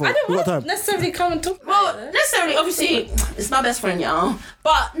 Sorry, my fault. I don't We got want time. to necessarily come and talk Well, about it. necessarily, obviously, it's my best friend, y'all.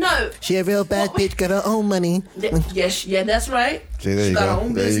 But no. She a real bad bitch. Got her own money. Yes, yeah, that's right. See, there you got her go.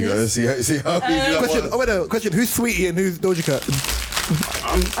 own There you go. business. See how easy that Question. was. Oh wait, no. Question. Who's Sweetie and who's Doja Cat?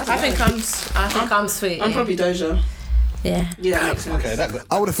 I think I'm sweet. I'm probably Doja. Yeah. Yeah, that makes sense. Okay, that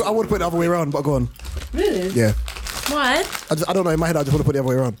I would have put it the other way around, but go on. Really? Yeah. Why? I don't know. In my head, I just want to put it the other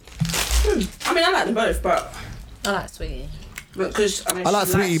way around. I mean, I like them both, but I like sweetie. because I mean, I like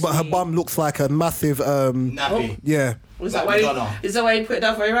she Sweetie, likes but her me. bum looks like a massive. nappy. Yeah. Is that Madonna. why? Is that why you put it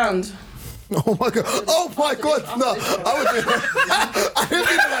that way around? Oh my god! Oh my god! No, I didn't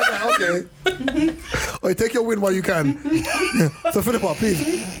think like that. Okay. Okay, take your win while you can. So Philippa,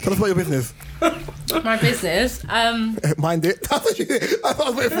 please tell us about your business. My business. Mind it. That's what you did. That's what I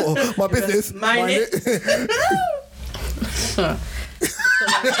was waiting for. My business. Mind it.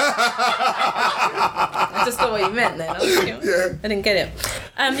 I just thought what you meant then. I didn't get it.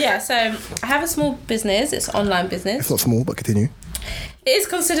 Yeah, so I have a small business. It's an online business. It's not small, but continue. It is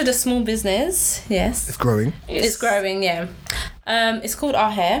considered a small business, yes. It's growing. It's growing, yeah. It's called Our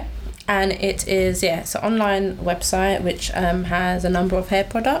Hair, and it is, it's an online website which has a number of hair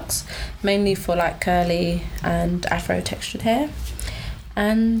products, mainly for like curly and afro textured hair.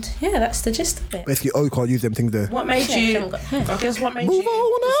 And yeah, that's the gist of it. Basically, you can't use them things there. What made Yeah, you? haven't got hair. I guess what made Move you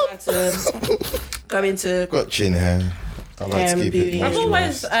on decide to go into? Got chin hair. I like to keep beauty. it. I've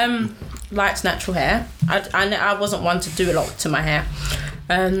always liked natural hair. I wasn't one to do a lot to my hair,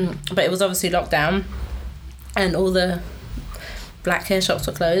 but it was obviously lockdown, and all the black hair shops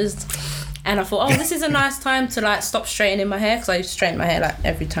were closed. And I thought, this is a nice time to like stop straightening my hair, because I used to straighten my hair like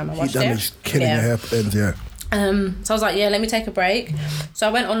every time I washed it. Damage, killing your hair ends, yeah. So I was like, let me take a break. So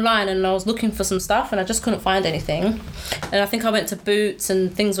I went online and I was looking for some stuff, and I just couldn't find anything. And I think I went to Boots,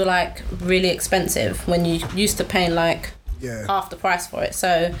 and things were like really expensive when you used to paying like half the price for it.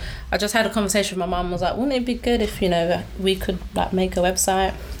 So I just had a conversation with my mum. I was like, wouldn't it be good if we could like make a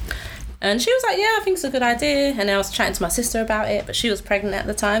website? And she was like, yeah, I think it's a good idea. And then I was chatting to my sister about it, but she was pregnant at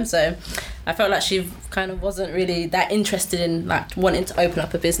the time, so I felt like she kind of wasn't really that interested in like wanting to open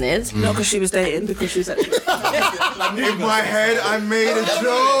up a business. Not because she was dating, because she was actually. In my head, I made a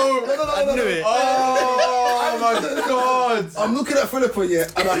joke. I knew it. Oh my god! I'm looking at Philippa,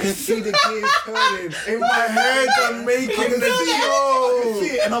 and I can see the gears turning. In my head, I'm making the I can see joke.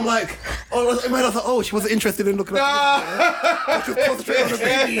 it, and I'm like, I was like, she wasn't interested in looking at she was concentrating on the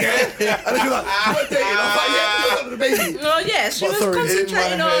baby, And then she was like, you weren't dating. I was like, on the baby. Oh yeah, she was sorry, in my In my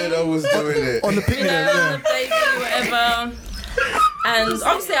concentrating head, I on was doing it. On the picnic, the baby, whatever. And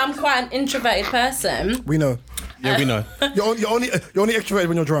obviously, I'm quite an introverted person. We know. Yeah, we know. You're only extroverted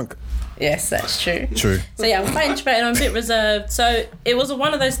when you're drunk. Yes, that's true. True. So yeah, I'm quite introverted. I'm a bit reserved. So it was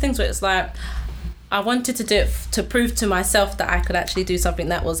one of those things where it's like, I wanted to do it to prove to myself that I could actually do something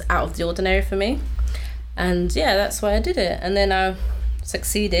that was out of the ordinary for me. And yeah, that's why I did it. And then I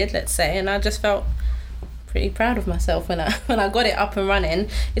succeeded, let's say, and I just felt pretty proud of myself when I got it up and running.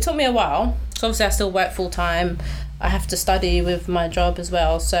 It took me a while, so obviously I still work full time. I have to study with my job as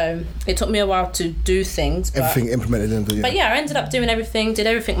well, so it took me a while to do things. But, Everything implemented into you. But yeah, I ended up doing everything, did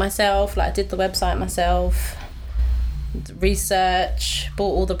everything myself. Like I did the website myself, research,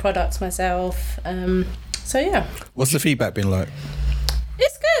 bought all the products myself. So yeah. What's the feedback been like?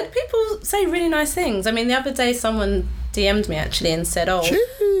 It's good. People say really nice things. I mean, the other day someone DM'd me actually and said, "Oh,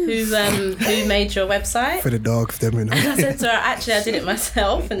 who made your website?" For the dogs, them, you know. And I said to her, "Actually, I did it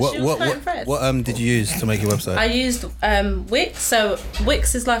myself," and she was quite impressed. What did you use to make your website? I used Wix. So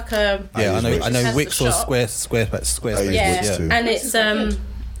Wix is like a I know Wix or Squarespace. Yeah, and it's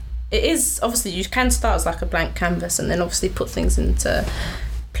it is obviously you can start as like a blank canvas and then obviously put things into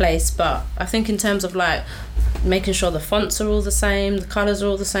place, but I think in terms of like making sure the fonts are all the same, the colours are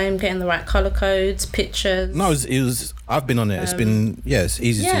all the same, getting the right colour codes, pictures. No, it was I've been on it. It's been it's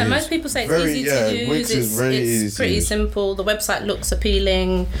easy to use. Yeah, most people say it's easy to use. Wix is very easy. It's pretty simple. The website looks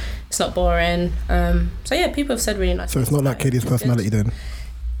appealing. It's not boring. So yeah, people have said really nice. So it's not like Katie's personality then.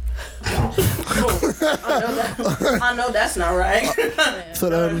 I know that's not right.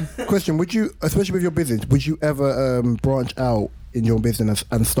 So question, would you, especially with your business, would you ever branch out in your business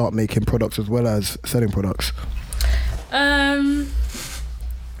and start making products as well as selling products?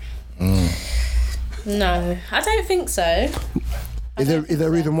 No, I don't think so. Is there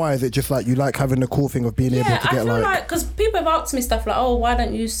a reason why? Is it just like you like having the cool thing of being able to get I feel like because people have asked me stuff like, oh, why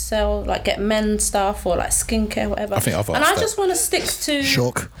don't you sell like get men's stuff or like skincare, whatever. I just want to stick to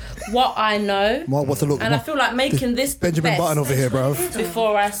what I know. Mark, what's the look? And I feel like making this Benjamin Button over here, bro.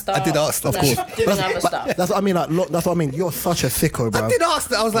 Before I start. I did ask, of course. Doing other stuff. That's what I mean. Like, look, that's what I mean. You're such a sicko, bro. I did ask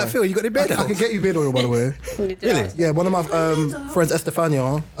that. I was like, Phil, you got any beard oil? I can get you beard oil, by the way. Really? Yeah, one of my friends,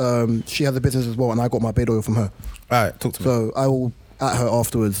 Estefania, she has a business as well, and I got my beard oil from her. All right, talk to me. So I will at her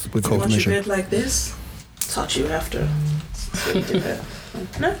afterwards with Once you information. beard like this, touch you after. So you do that.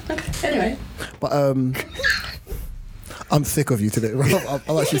 No? Okay. Anyway. But I'm sick of you today.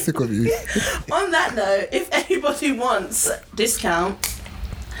 I'm actually sick of you. On that note, if anybody wants discount,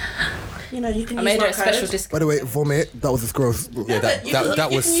 you know, you can I use made my her a special code. discount. By the way, vomit. That was just gross. Yeah, that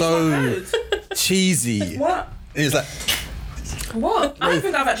was can use so my code. cheesy. What? It was like What? I don't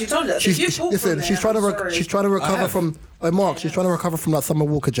think I've actually told you that. If you bought from there, she's trying to recover from. Mark, she's trying to recover from that Summer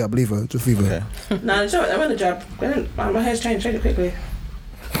Walker jab. Leave her. Just leave her. No, it's alright. I went a jab. My hair's changed. Change it quickly.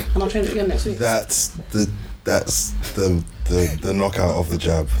 And I'll change it again next week. That's the knockout of the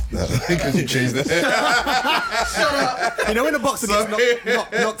jab. Because you changed it. you know when the boxer gets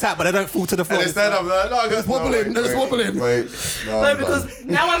knocked out, but they don't fall to the floor. And instead I'm like, no, It's wobbling. It's wobbling. Wait, No, because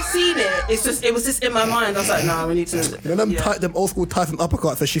now I've seen it. It was just in my mind. I was like, no, we need to. You know them old school Tyson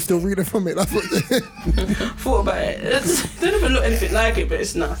uppercuts, so she's still reading from it. That's what. Thought about it. It don't even look anything like it, but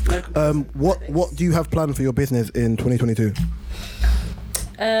it's not. What do you have planned for your business in 2022?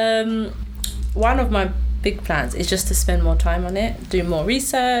 One of my big plans is just to spend more time on it, do more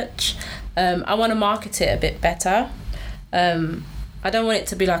research. I want to market it a bit better. I don't want it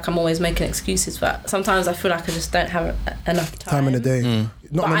to be like I'm always making excuses, but sometimes I feel like I just don't have enough time in the day.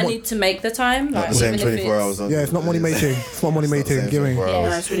 But I need to make the time. Not like, the same even if 24 hours. Yeah, it's not money making. It's not money making. Give me.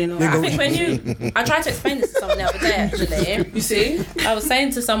 Yeah, it's really not. I think when I tried to explain this to someone the other day actually. You see? I was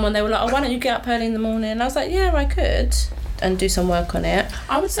saying to someone, they were like, oh, why don't you get up early in the morning? And I was like, yeah, I could. And do some work on it.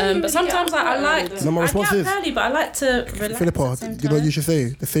 I would say, but sometimes I like. No, my response is, early, but I like to relax. Philippa, you know what you should say?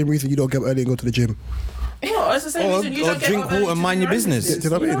 The same reason you don't get up early and go to the gym. What? It's the same reason you Or don't get drink up early water and to mind do your business. Do you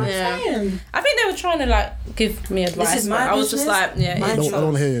know what I mean? Yeah. I think they were trying to like give me advice. is my but I was just business, like, yeah, my it's I don't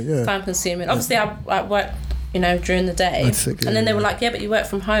want to hear you. Yeah. time consuming. Obviously, I work, during the day. That's sick, yeah, and then they yeah. were like, yeah, but you work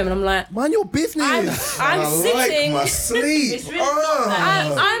from home, and I'm like, Mind your business. I'm sitting. Like my sleep. It's really not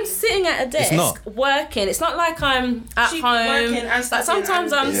that. I'm sitting at a desk not. working. It's not like I'm at She's home. working and Like studying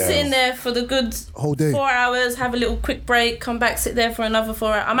sometimes and- I'm Yeah. sitting there for the good Whole day. 4 hours, have a little quick break, come back, sit there for another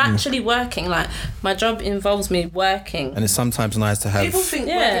 4 hours. I'm actually working. Like my job involves me working. And it's sometimes nice to have. People think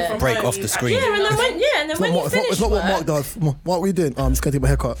Yeah. working from Break home off the you screen. Yeah, and then when you finish It's not what work, Mark does. What are you doing? I'm just going to take my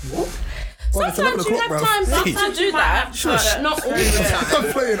haircut. Well, it's 11 sometimes you o'clock, have bruv. time to do that, but not all the time. I'm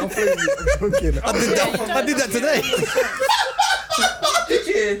playing. I'm joking. I did that today. Did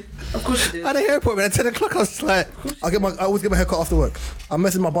you? Of course you did. I had a hair appointment at 10 o'clock. I was like, I always get my haircut after work. I'm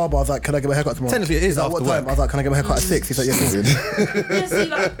messaging my barber. I was like, can I get my haircut tomorrow? Technically it is He's like, after what time? work. I was like, can I get my haircut at 6? He's like, yes, good. Yeah, see,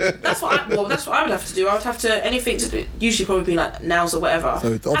 like, that's what I would have to do. I would have to anything to do, usually probably be like nails or whatever.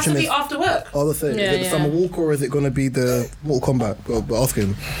 So the has option to be is- after work. I was saying, Yeah, is it the yeah. Summer Walk or is it going to be the Mortal Kombat? But ask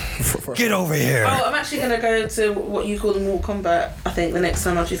him. get over here. Oh, I'm actually gonna go to what you call the Mortal Kombat. I think the next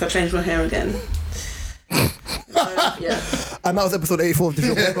time if I change my hair again. Yeah. And that was episode 84 of the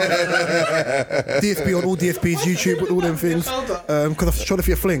show. DSP on all DSPs, YouTube, all them things. Because I've shot it for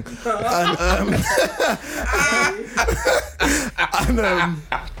your fling. And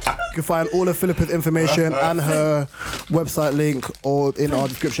you can find all of Philippa's information and her website link or in our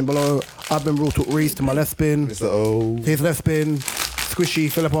description below. I've been Real Talk Reese. To my left spin. Mr. O. His left spin.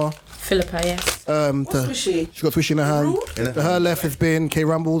 Squishy Philippa. Philippa, yes. What's Swishy? She got Swishy in her hand. To her left has been K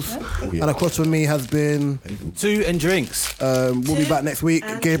Rumbles. And across from me has been... 2 and Drinks. We'll be back next week.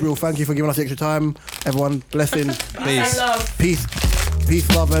 Gabriel, thank you for giving us the extra time. Everyone, blessing. Peace. Peace,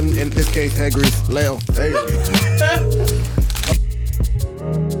 love, and in this case, hair grease. Later.